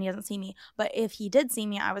asleep and he doesn't see me. But if he did see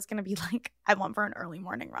me, I was gonna be like, I went for an early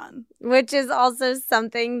morning run. Which is also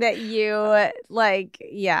something that you like,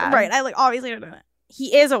 yeah. Right. I like obviously don't do it.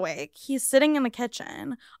 He is awake. He's sitting in the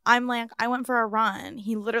kitchen. I'm like, I went for a run.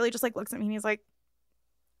 He literally just like looks at me and he's like,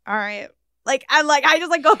 all right. Like I'm like I just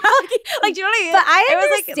like go back like do you know what I mean? But I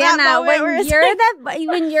understand that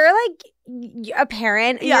when you're like a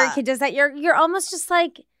parent and your kid does that, you're almost just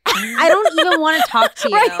like I don't even want to talk to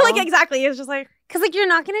you. Right, like exactly. It's just like because like you're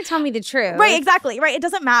not going to tell me the truth. Right, exactly. Right, it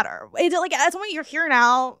doesn't matter. It's like at some point you're here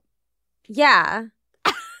now. Yeah.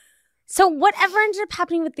 So whatever ended up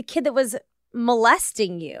happening with the kid that was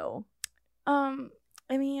molesting you? I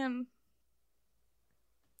mean,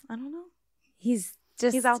 I don't know. He's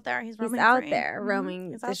out there. He's out there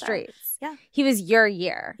roaming the streets. Yeah. He was your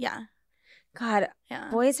year. Yeah. God, yeah.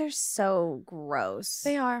 Boys are so gross.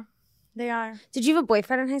 They are. Did you have a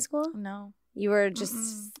boyfriend in high school? No. You were just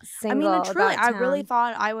single. I mean, truly, I really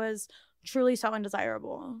thought I was truly so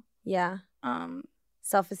undesirable. Yeah.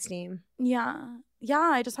 Self-esteem. Yeah. Yeah,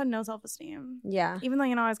 I just had no self-esteem. Yeah. Even though,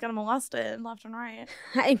 I was getting molested left and right.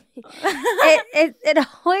 I mean, it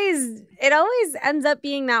always ends up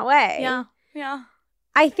being that way. Yeah. Yeah.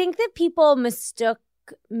 I think that people mistook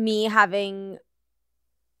me having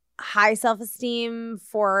high self-esteem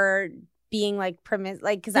for being like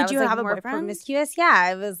because I was like more promiscuous. Yeah,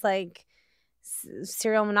 I was like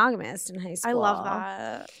serial monogamous in high school. I love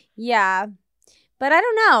that. Yeah. But I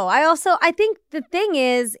don't know. I think the thing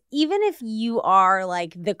is, even if you are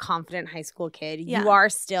like the confident high school kid, you are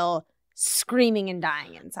still screaming and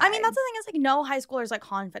dying inside. I mean, that's the thing is like no high schooler is like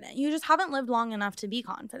confident. You just haven't lived long enough to be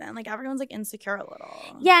confident. Like everyone's like insecure a little.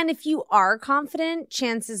 Yeah, and if you are confident,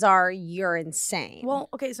 chances are you're insane. Well,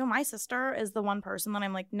 okay, so my sister is the one person that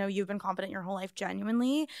I'm like, no, you've been confident your whole life,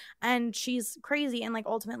 genuinely. And she's crazy. And like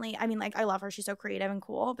ultimately, I mean, like I love her. She's so creative and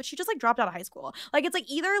cool. But she just like dropped out of high school. Like it's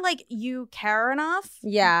like either like you care enough.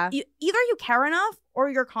 Yeah. Either you care enough or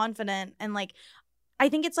you're confident and like I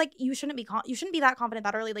think it's like you shouldn't be that confident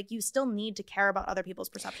that early. Like you still need to care about other people's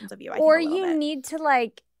perceptions of you. Or you need to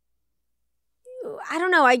like, I don't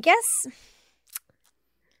know. I guess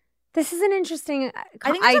this is an interesting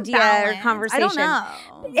idea or conversation. I don't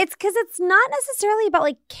know. It's because it's not necessarily about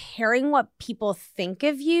like caring what people think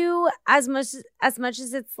of you as much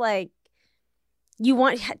as it's like you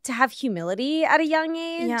want to have humility at a young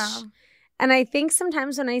age. Yeah. And I think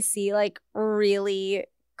sometimes when I see like really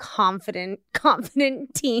confident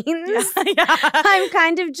teens, I'm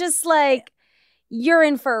kind of just like, you're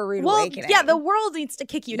in for a rude awakening. Yeah, the world needs to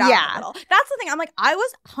kick you down a little. That's the thing. I'm like, I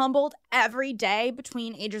was humbled every day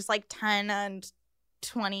between ages like 10 and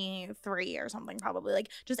 23 or something, probably. Like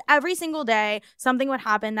just every single day, something would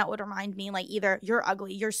happen that would remind me like either you're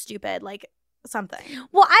ugly, you're stupid, like something.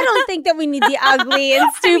 Well, I don't think that we need the ugly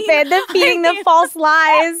and stupid, the feeding the false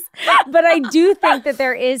lies. But I do think that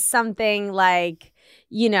there is something like,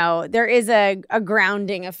 there is a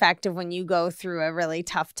grounding effect of when you go through a really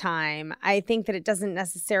tough time. I think that it doesn't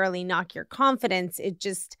necessarily knock your confidence. It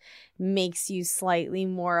just makes you slightly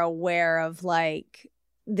more aware of like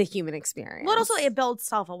the human experience. Well, also it builds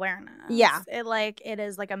self-awareness. Yeah. It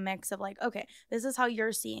is like a mix of like, okay, this is how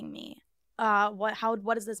you're seeing me.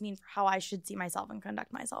 What does this mean for how I should see myself and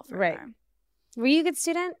conduct myself? Right. Were you a good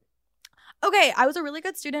student? Okay, I was a really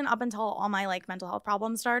good student up until all my like mental health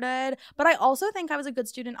problems started. But I also think I was a good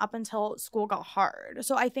student up until school got hard.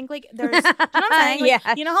 So I think like there's, you know what I'm saying? Like,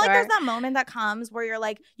 Yeah, you know how like sure. there's that moment that comes where you're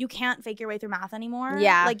like, you can't fake your way through math anymore.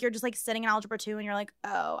 Yeah. Like you're just like sitting in algebra 2 and you're like,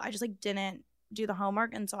 oh, I just like didn't do the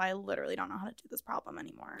homework. And so I literally don't know how to do this problem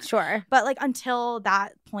anymore. Sure. But like until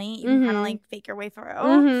that point, you kind of like fake your way through.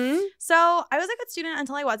 Mm-hmm. So I was a good student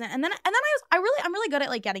until I wasn't. And then I'm really good at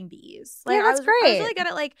like getting B's. Like Yeah, that's I great. was really good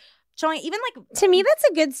at like showing even like To me, that's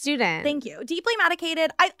a good student. Thank you. Deeply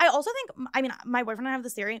medicated. I also think, I mean, my boyfriend and I have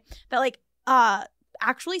this theory that like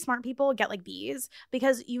actually smart people get like B's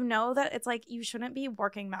because you know that it's like you shouldn't be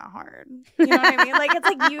working that hard. You know what I mean? Like it's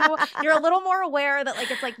like you're a little more aware that like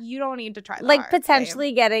it's like you don't need to try that like hard,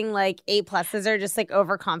 potentially getting like A+ or just like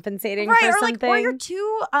overcompensating right, for or something. like or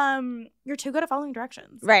you're too good at following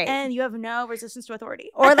directions. Right. And you have no resistance to authority.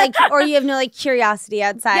 or you have no like curiosity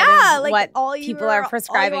outside of like what all people are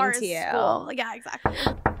prescribing all you are to is you. school. Like, yeah, exactly.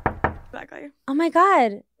 Exactly. Oh my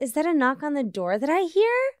God. Is that a knock on the door that I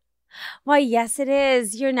hear? Why, yes, it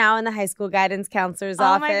is. You're now in the high school guidance counselor's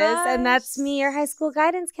Oh my office. And that's gosh. me, your high school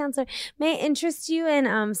guidance counselor. May I interest you in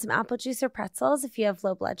some apple juice or pretzels if you have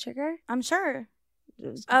low blood sugar? I'm sure.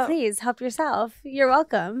 Oh. Please help yourself. You're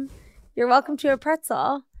welcome. You're welcome to a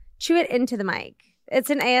pretzel. Chew it into the mic. It's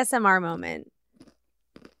an ASMR moment.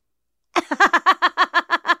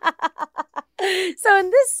 So in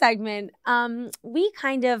this segment, we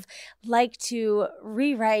kind of like to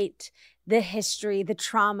rewrite the history, the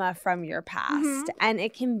trauma from your past. And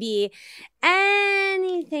it can be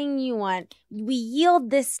anything you want. We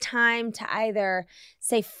yield this time to either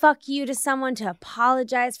say fuck you to someone, to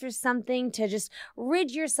apologize for something, to just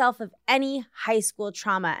rid yourself of any high school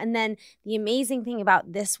trauma. And then the amazing thing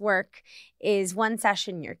about this work is one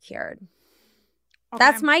session, you're cured. Okay.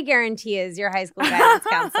 That's my guarantee is your high school guidance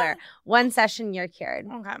counselor. One session, you're cured.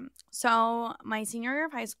 Okay. So my senior year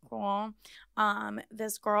of high school,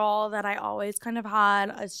 this girl that I always kind of had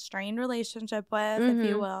a strained relationship with, if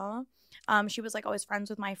you will. She was like always friends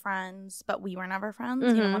with my friends, but we were never friends.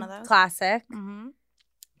 You know, one of those. Classic.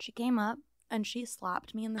 She came up and she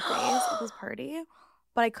slapped me in the face at this party,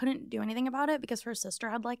 but I couldn't do anything about it because her sister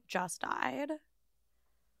had like just died.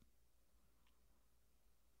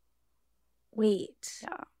 Wait.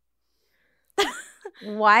 Yeah.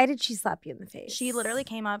 Why did she slap you in the face? She literally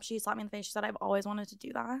came up. She slapped me in the face. She said, I've always wanted to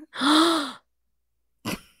do that.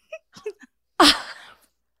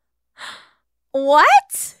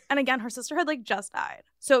 What? And again, her sister had like just died.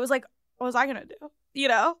 So it was like, what was I going to do? You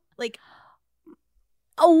know? Like,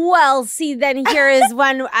 well, see, then here is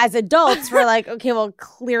when as adults we're like, okay, well,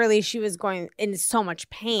 clearly she was going in so much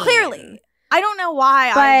pain. clearly. I don't know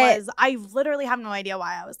why I literally have no idea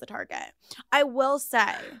why I was the target. I will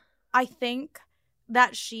say, I think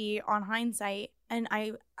that she, on hindsight, and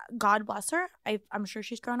God bless her, I'm sure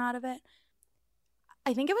she's grown out of it.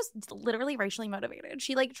 I think it was literally racially motivated.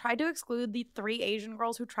 She like tried to exclude the 3 Asian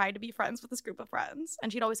girls who tried to be friends with this group of friends.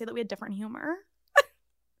 And she'd always say that we had different humor.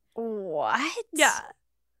 What? Yeah.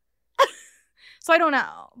 So I don't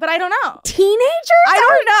know. But I don't know. Teenagers? I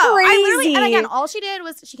don't know. Crazy. I literally, and again, all she did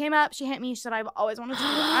was she came up, she hit me, she said, I've always wanted to do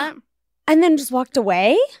that. And then just walked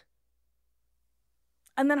away?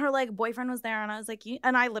 And then her like boyfriend was there and I was like,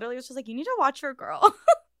 and I literally was just like, you need to watch your girl.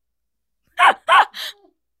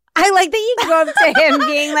 I like that you go up to him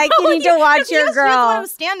being like, you need to watch your He was the girl. one who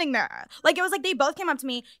was standing there. Like it was like they both came up to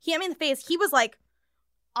me. He hit me in the face. He was like,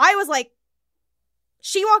 I was like,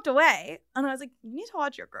 she walked away. And I was like, you need to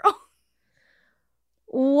watch your girl.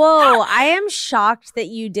 Whoa, I am shocked that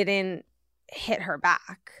you didn't hit her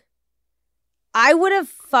back. I would have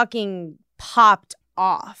fucking popped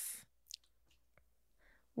off.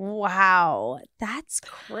 Wow, that's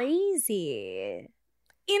crazy.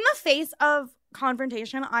 In the face of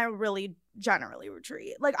confrontation, I really generally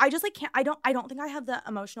retreat. Like I just like can't. I don't think I have the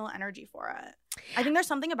emotional energy for it. I think there's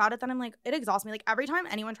something about it that I'm like, it exhausts me. Like every time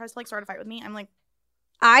anyone tries to like start a fight with me, I'm like,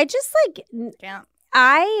 I just like can't.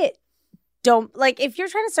 I don't like if you're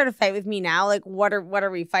trying to start a fight with me now, like what are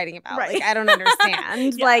we fighting about? Right. Like I don't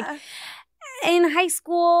understand. Yeah. Like in high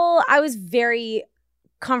school, I was very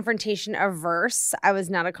confrontation averse. I was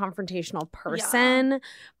not a confrontational person,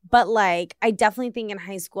 but like I definitely think in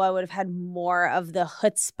high school I would have had more of the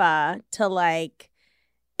chutzpah to like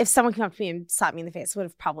if someone came up to me and slapped me in the face, I would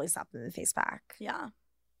have probably slapped them in the face back. Yeah.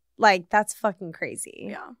 Like, that's fucking crazy.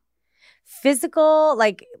 Yeah. Physical,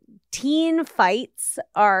 like, teen fights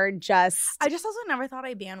are just... I just also never thought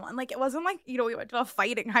I'd be in one. Like, it wasn't like, you know, we went to a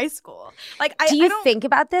fight in high school. Like, Do you think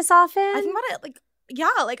about this often? I think about it, like,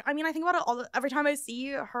 yeah. Like, I mean, I think about it every time I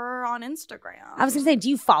see her on Instagram. I was going to say, do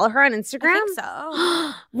you follow her on Instagram? I think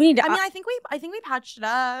so. We need to... I mean, I think we patched it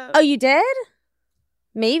up. Oh, you did?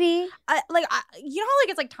 Maybe. You know how, like,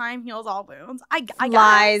 it's like time heals all wounds? I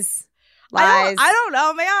Lies. Lies. I don't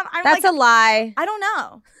know, man. That's a lie. I don't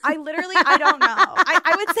know. I don't know.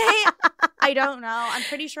 I would say I don't know. I'm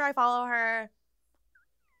pretty sure I follow her.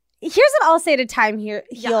 Here's what I'll say to time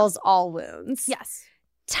heals all wounds. Yes.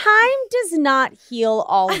 Time does not heal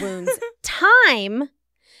all wounds. Time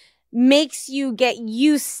makes you get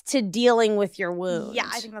used to dealing with your wound. Yeah,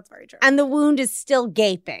 I think that's very true. And the wound is still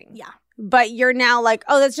gaping. Yeah. But you're now like,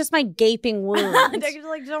 oh, that's just my gaping wound. Like,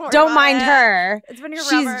 don't mind her. It's been here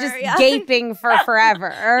She's forever. just gaping for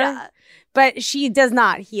forever. Yeah. But she does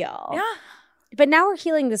not heal. Yeah. But now we're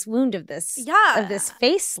healing this wound of this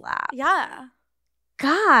face slap. Yeah.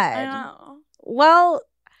 God. I know. Well,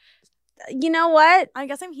 you know what? I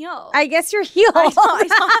guess I'm healed. I guess you're healed. I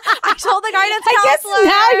told the guidance I guess counselor.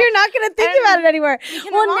 now you're not going to think about it anymore.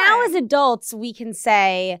 Well, now on. as adults, we can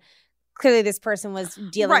say, clearly this person was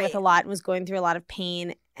dealing with Right. a lot and was going through a lot of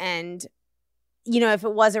pain. And, you know, if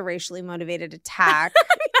it was a racially motivated attack.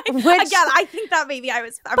 Again, I think that maybe I'm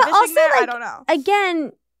fishing also, there. like, I don't know.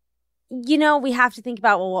 Again, you know, we have to think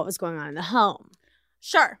about, well, what was going on in the home.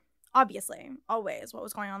 Sure. Obviously. Always. What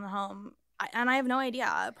was going on in the home. And I have no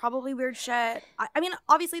idea. Probably weird shit. I mean,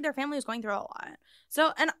 obviously their family was going through a lot.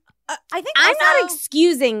 So, and I think I'm not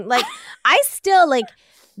excusing. Like, I still, like,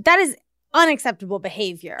 that is unacceptable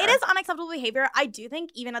behavior. It is unacceptable behavior. I do think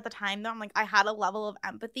even at the time, though, I'm like, I had a level of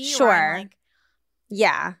empathy. Sure. Where I'm like,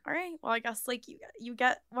 yeah. all right. Well, I guess, like, you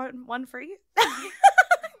get one free.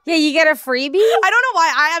 Yeah, you get a freebie? I don't know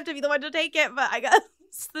why I have to be the one to take it, but I guess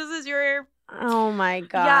this is your... Oh, my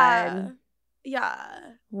God. Yeah.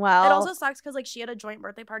 Well. It also sucks because, like, she had a joint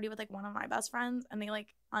birthday party with, like, one of my best friends, and they,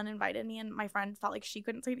 like, uninvited me, and my friend felt like she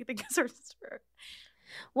couldn't say anything because her sister.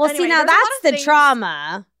 Well, Anyway, see, now there's a lot that's of the things-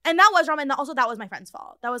 trauma. And that was drama, and also that was my friend's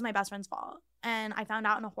fault. That was my best friend's fault. And I found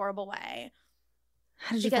out in a horrible way.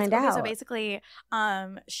 How did you find out? So basically,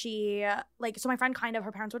 she, like, so my friend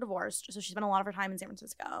her parents were divorced, so she spent a lot of her time in San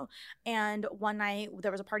Francisco. And one night,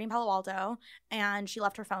 there was a party in Palo Alto, and she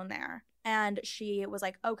left her phone there. And she was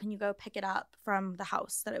like, oh, can you go pick it up from the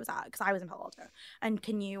house that it was at? Because I was in Palo Alto. And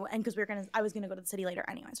because I was going to go to the city later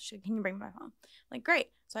anyway. So she said, can you bring me my phone? I'm like, great.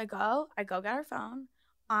 So I go get her phone.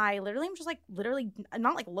 I literally am just like,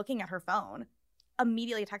 not like looking at her phone.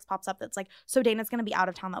 Immediately a text pops up that's like, so Dana's going to be out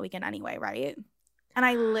of town that weekend anyway, right? And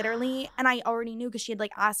I already knew because she had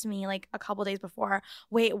like asked me like a couple days before,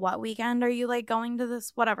 wait, what weekend are you like going to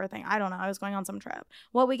this whatever thing? I don't know. I was going on some trip.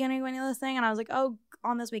 What weekend are you going to this thing? And I was like, oh,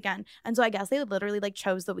 on this weekend. And so I guess they literally like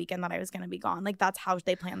chose the weekend that I was going to be gone. Like that's how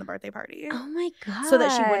they planned the birthday party. Oh my God. So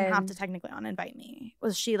that she wouldn't have to technically uninvite me.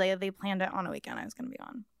 They planned it on a weekend I was going to be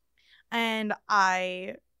on. And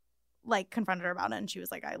I like confronted her about it and she was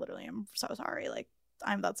like, I literally am so sorry. Like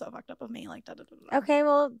that's so fucked up of me. Like, da, da, da, da. Okay,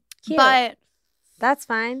 well, cute. But that's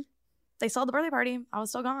fine. they still had the birthday party. I was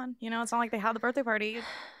still gone. You know, it's not like they had the birthday party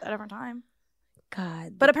at a different time.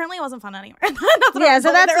 God. But apparently it wasn't fun anyway. So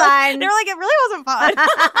that's fine. They were like, it really wasn't fun.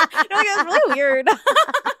 They're like, it was really weird.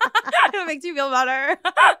 It makes you feel better.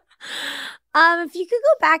 If you could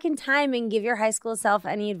go back in time and give your high school self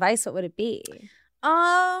any advice, what would it be?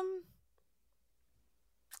 I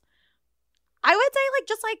would say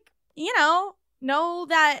just know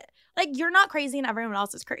that you're not crazy and everyone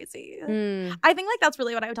else is crazy. I think that's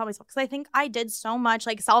really what I would tell myself, because I think I did so much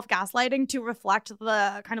self-gaslighting to reflect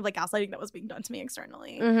the kind of gaslighting that was being done to me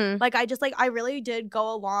externally. Mm-hmm. I really did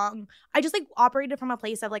go along. I just operated from a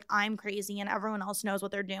place of I'm crazy and everyone else knows what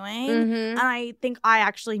they're doing. Mm-hmm. And I think I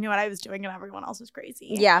actually knew what I was doing and everyone else was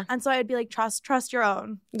crazy. Yeah. And so I'd be trust your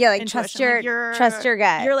own. Yeah, intuition. trust your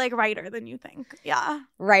gut. You're righter than you think. Yeah.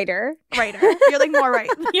 Writer. You're more right.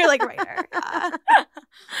 You're writer. Yeah.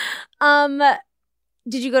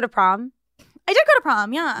 Did you go to prom? I did go to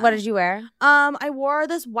prom, yeah. What did you wear? I wore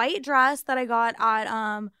this white dress that I got at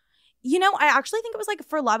I actually think it was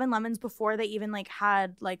for Love and Lemons before they even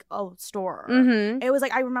had a store. Mm-hmm. It was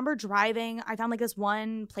I remember driving. I found this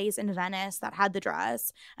one place in Venice that had the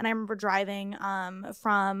dress, and I remember driving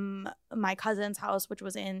from my cousin's house, which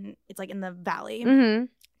was in the valley, Mm-hmm.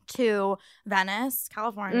 to Venice,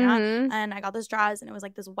 California, and I got this dress, and it was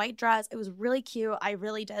like this white dress. It was really cute. I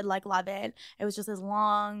really did like love it. It was just this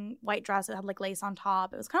long white dress. It had like lace on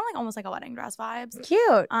top. It was kind of like almost like a wedding dress vibes.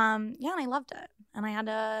 Cute. Yeah, and I loved it. And I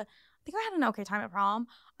think I had an okay time at prom.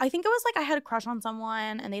 I think it was like I had a crush on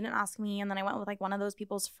someone and they didn't ask me, and then I went with like one of those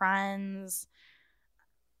people's friends.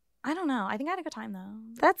 I don't know. I think I had a good time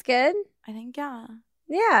though. That's good. I think, yeah.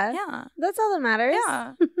 Yeah. That's all that matters.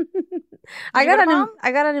 Yeah. I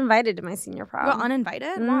got uninvited to my senior prom. You got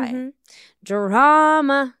uninvited? Why?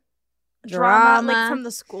 Drama. Like from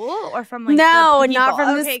the school or from like no, the people? not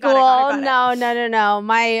from the Okay, school. got it. No.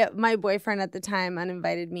 My boyfriend at the time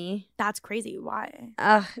uninvited me. That's crazy. Why?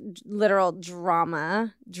 Literal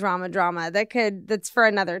drama. That's for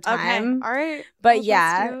another time. Okay, all right. But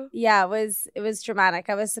it was dramatic.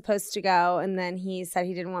 I was supposed to go, and then he said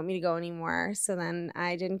he didn't want me to go anymore, so then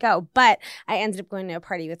I didn't go. But I ended up going to a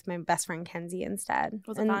party with my best friend Kenzie instead.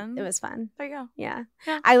 Was it fun? It was fun. There you go. Yeah.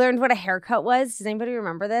 I learned what a haircut was. Does anybody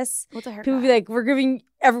remember this? What's a haircut? People would be like, we're giving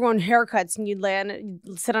everyone haircuts, and you'd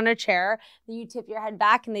sit on a chair, then you tip your head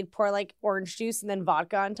back, and they'd pour like orange juice and then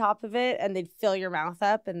vodka on top of it, and they'd fill your mouth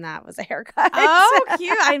up, and that was a haircut. Oh,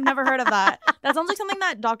 cute. I've never heard of that. That sounds like something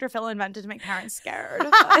that Dr. Phil invented to make parents scared.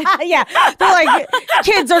 Yeah. They're like,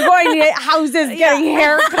 kids are going to houses getting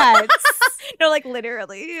haircuts. No, like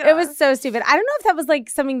literally. It was so stupid. I don't know if that was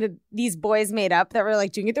like something that these boys made up that were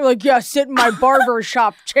like doing it. They were like, yeah, sit in my barber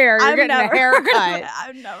shop chair. You're getting a haircut.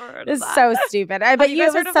 I've never heard of that. It's so stupid. I bet you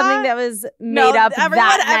it was something that was made up that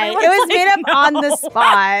night. It was made up on the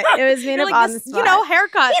spot. It was made up on the spot.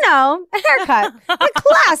 Haircut. A haircut. A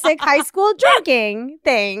classic high school drinking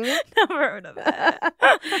thing. Never heard of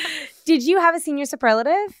it. Did you have a senior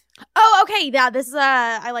superlative? Oh, okay. Yeah, this is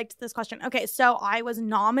I liked this question. Okay, so I was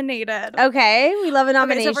nominated. Okay, we love a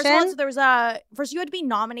nomination. Okay, so first of all, there was first you had to be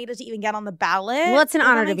nominated to even get on the ballot. Well, it's an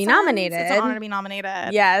honor to be nominated. It's an honor to be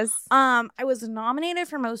nominated. Yes. I was nominated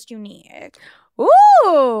for most unique.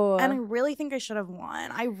 Ooh. And I really think I should have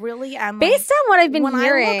won. I really am. Based on what I've been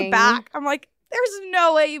hearing. When I look back, I'm like, there's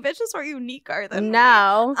no way you bitches were uniquer than me.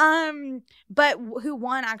 No. But who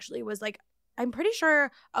won actually was like, I'm pretty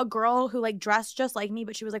sure a girl who like dressed just like me,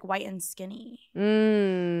 but she was like white and skinny.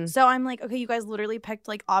 So I'm like, okay, you guys literally picked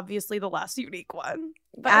like obviously the less unique one.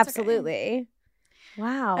 But absolutely. Okay.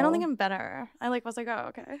 Wow. I don't think I'm better. I was like, oh,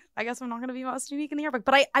 okay. I guess I'm not going to be most unique in the yearbook.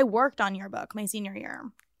 But I worked on yearbook my senior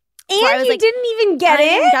year. And you didn't even get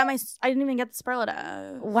it? I didn't even get the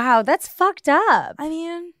superlative. Wow, that's fucked up. I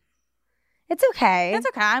mean, it's okay. It's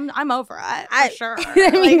okay. I'm over it for sure.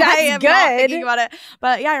 I mean, that's I am good. Not thinking about it.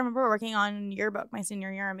 But yeah, I remember working on yearbook my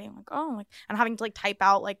senior year and being like, oh, like, and having to like type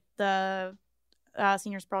out like the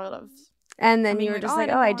senior superlatives. And then you were just like,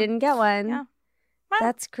 oh, I didn't get one. Yeah.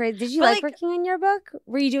 That's crazy. Did you like working on your book?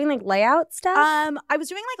 Were you doing like layout stuff? I was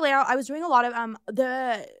doing like layout. I was doing a lot of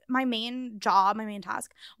my main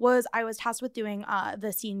task was I was tasked with doing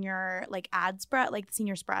the senior like ad spread, like the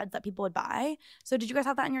senior spreads that people would buy. So did you guys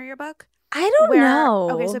have that in your yearbook? I don't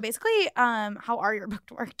know. Okay, so basically how our yearbook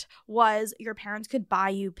worked was your parents could buy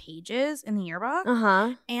you pages in the yearbook.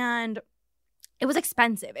 And it was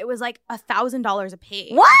expensive. It was like $1,000 a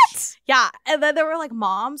page. What? Yeah. And then there were like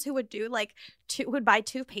moms who would do like would buy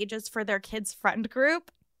 2 pages for their kids' friend group.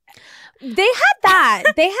 They had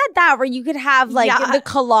that where you could have like the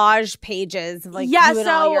collage pages of like you and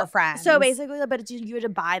all your friends. So basically, but you had to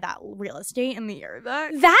buy that real estate in the yearbook.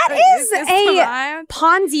 That is a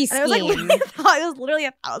Ponzi scheme. It was literally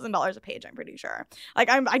 $1,000 a page. I'm pretty sure. Like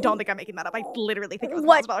I don't think I'm making that up. I literally think it was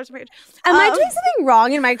 $1,000 a page. Am I doing something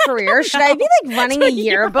wrong in my career? Should I be like running a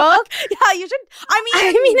yearbook? Yeah, you should. I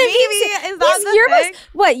mean maybe is that the thing?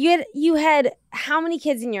 What you had? How many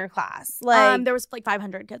kids in your class? Like there was like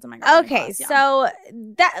 500 kids in my class. Okay, so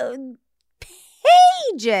that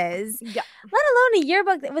pages, let alone a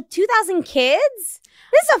yearbook with 2,000 kids.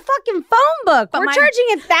 This is a fucking phone book. We're charging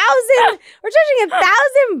 $1,000. We're charging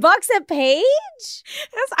 $1,000 a page.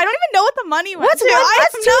 Yes, I don't even know what the money was. What's 2,000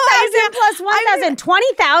 plus 1,000?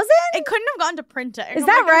 20,000? It couldn't have gone to printing. Is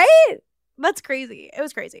that right? That's crazy. It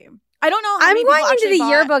was crazy. I don't know. I'm going into the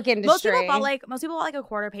yearbook industry. Most people bought like a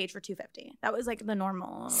quarter page for $250. That was like the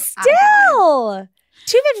normal. Still,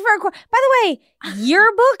 $250 for a quarter. By the way,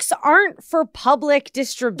 yearbooks aren't for public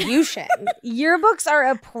distribution. Yearbooks are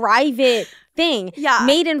a private thing,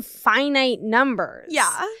 made in finite numbers.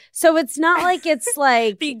 Yeah. So it's not like it's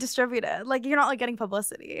like being distributed. Like you're not like getting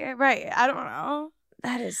publicity, right? I don't know.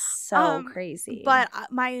 That is so crazy. But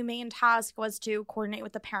my main task was to coordinate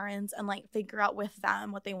with the parents and like figure out with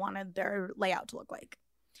them what they wanted their layout to look like.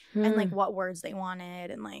 and like what words they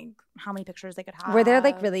wanted and like how many pictures they could have. Were there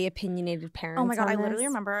like really opinionated parents? Oh my God, I on literally this?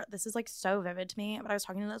 remember, this is like so vivid to me, but I was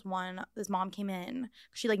talking to this mom came in.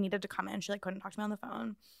 She like needed to come in. She like couldn't talk to me on the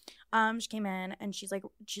phone. She came in and she's like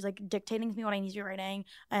dictating to me what I need to be writing.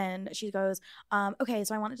 And she goes, okay,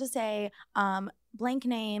 so I wanted to say blank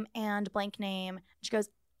name and blank name. And she goes,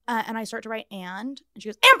 and I start to write and she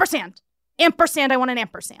goes, ampersand. Ampersand, I want an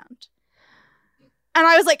ampersand. And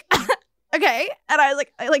I was like, okay. And I was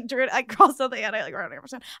like, I crossed out the and I like wrote an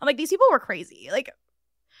ampersand. I'm like, these people were crazy. Like,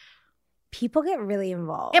 people get really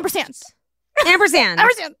involved. ampersand. Ampersand.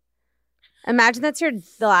 Ampersand. Imagine that's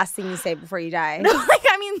the last thing you say before you die. No, like,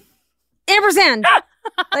 I mean, ampersand.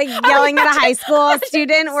 Like yelling at a high school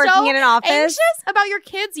student working in an office. Anxious about your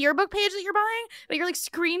kid's yearbook page that you're buying, but you're like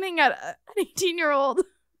screaming at an 18-year-old.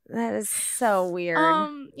 That is so weird.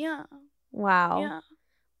 Yeah. Wow. Yeah.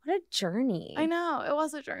 What a journey. I know. It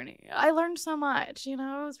was a journey. I learned so much, you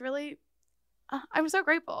know. It was really I'm so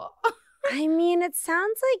grateful. I mean, it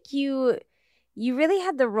sounds like you really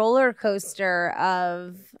had the roller coaster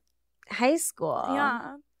of high school.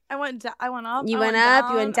 Yeah. I went up. You went up,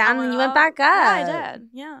 you went down, and you went back up. Yeah, I did.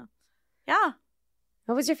 Yeah. Yeah.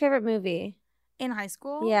 What was your favorite movie? In high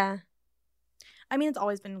school? Yeah. I mean, it's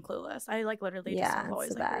always been Clueless. I like literally just have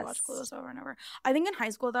always like rewatched Clueless over and over. I think in high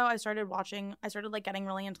school though, I started like getting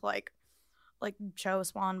really into like Joe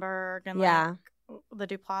Swanberg and like the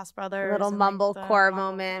Duplass brothers. A little and, mumblecore like,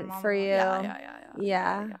 moment for you.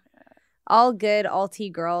 Yeah. All good alt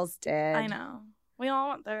girls did. I know. We all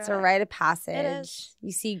went there. It's a rite of passage. It is.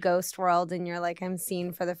 You see Ghost World and you're like, I'm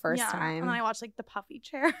seen for the first time. And then I watched like The Puffy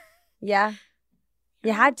Chair. Yeah.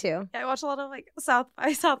 You had to. Yeah, I watched a lot of like South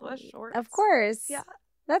by Southwest shorts. Of course. Yeah.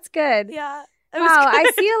 That's good. Yeah. Wow,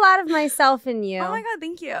 I see a lot of myself in you. Oh my God,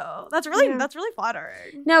 thank you. That's really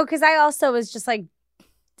flattering. No, because I also was just like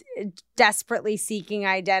desperately seeking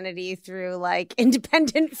identity through like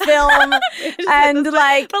independent film and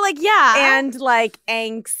like, but like, yeah, and like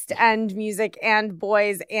angst and music and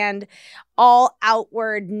boys and all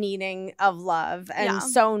outward needing of love and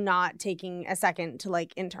so not taking a second to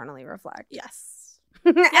like internally reflect. Yes.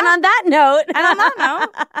 And on that note,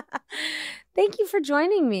 thank you for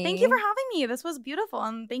joining me. Thank you for having me. This was beautiful.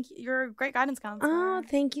 And thank you. You're a great guidance counselor. Oh,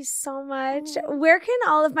 thank you so much. Where can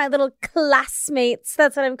all of my little classmates,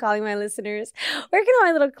 that's what I'm calling my listeners, where can all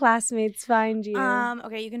my little classmates find you?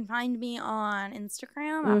 Okay, you can find me on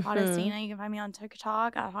Instagram at Hottest Dana. You can find me on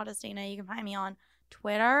TikTok at Hottest Dana. You can find me on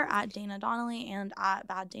Twitter at Dana Donnelly and at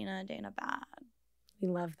Bad Dana, Dana Bad. We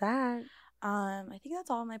love that. I think that's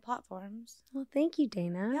all my platforms. Well, thank you,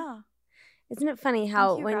 Dana. Yeah. Isn't it funny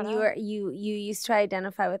how you, when Greta. you used to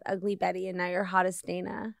identify with Ugly Betty and now you're Hottest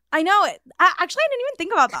Dana? I know it. Actually, I didn't even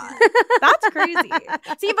think about that. That's crazy.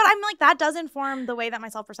 See, but I'm like, that does inform the way that my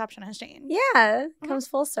self-perception has changed. Yeah. It comes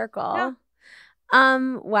full circle. Yeah.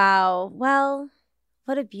 Wow. Well,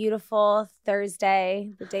 what a beautiful Thursday,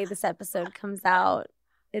 the day this episode comes out.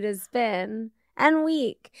 It has been. And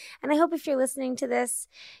week. And I hope if you're listening to this,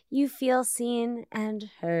 you feel seen and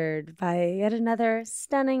heard by yet another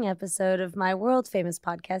stunning episode of my world famous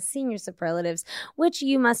podcast, Senior Superlatives, which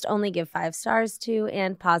you must only give 5 stars to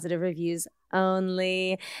and positive reviews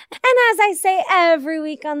only. And as I say every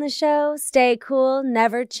week on the show, stay cool,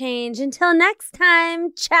 never change. Until next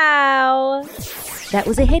time, ciao. That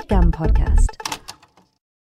was a HeadGum podcast.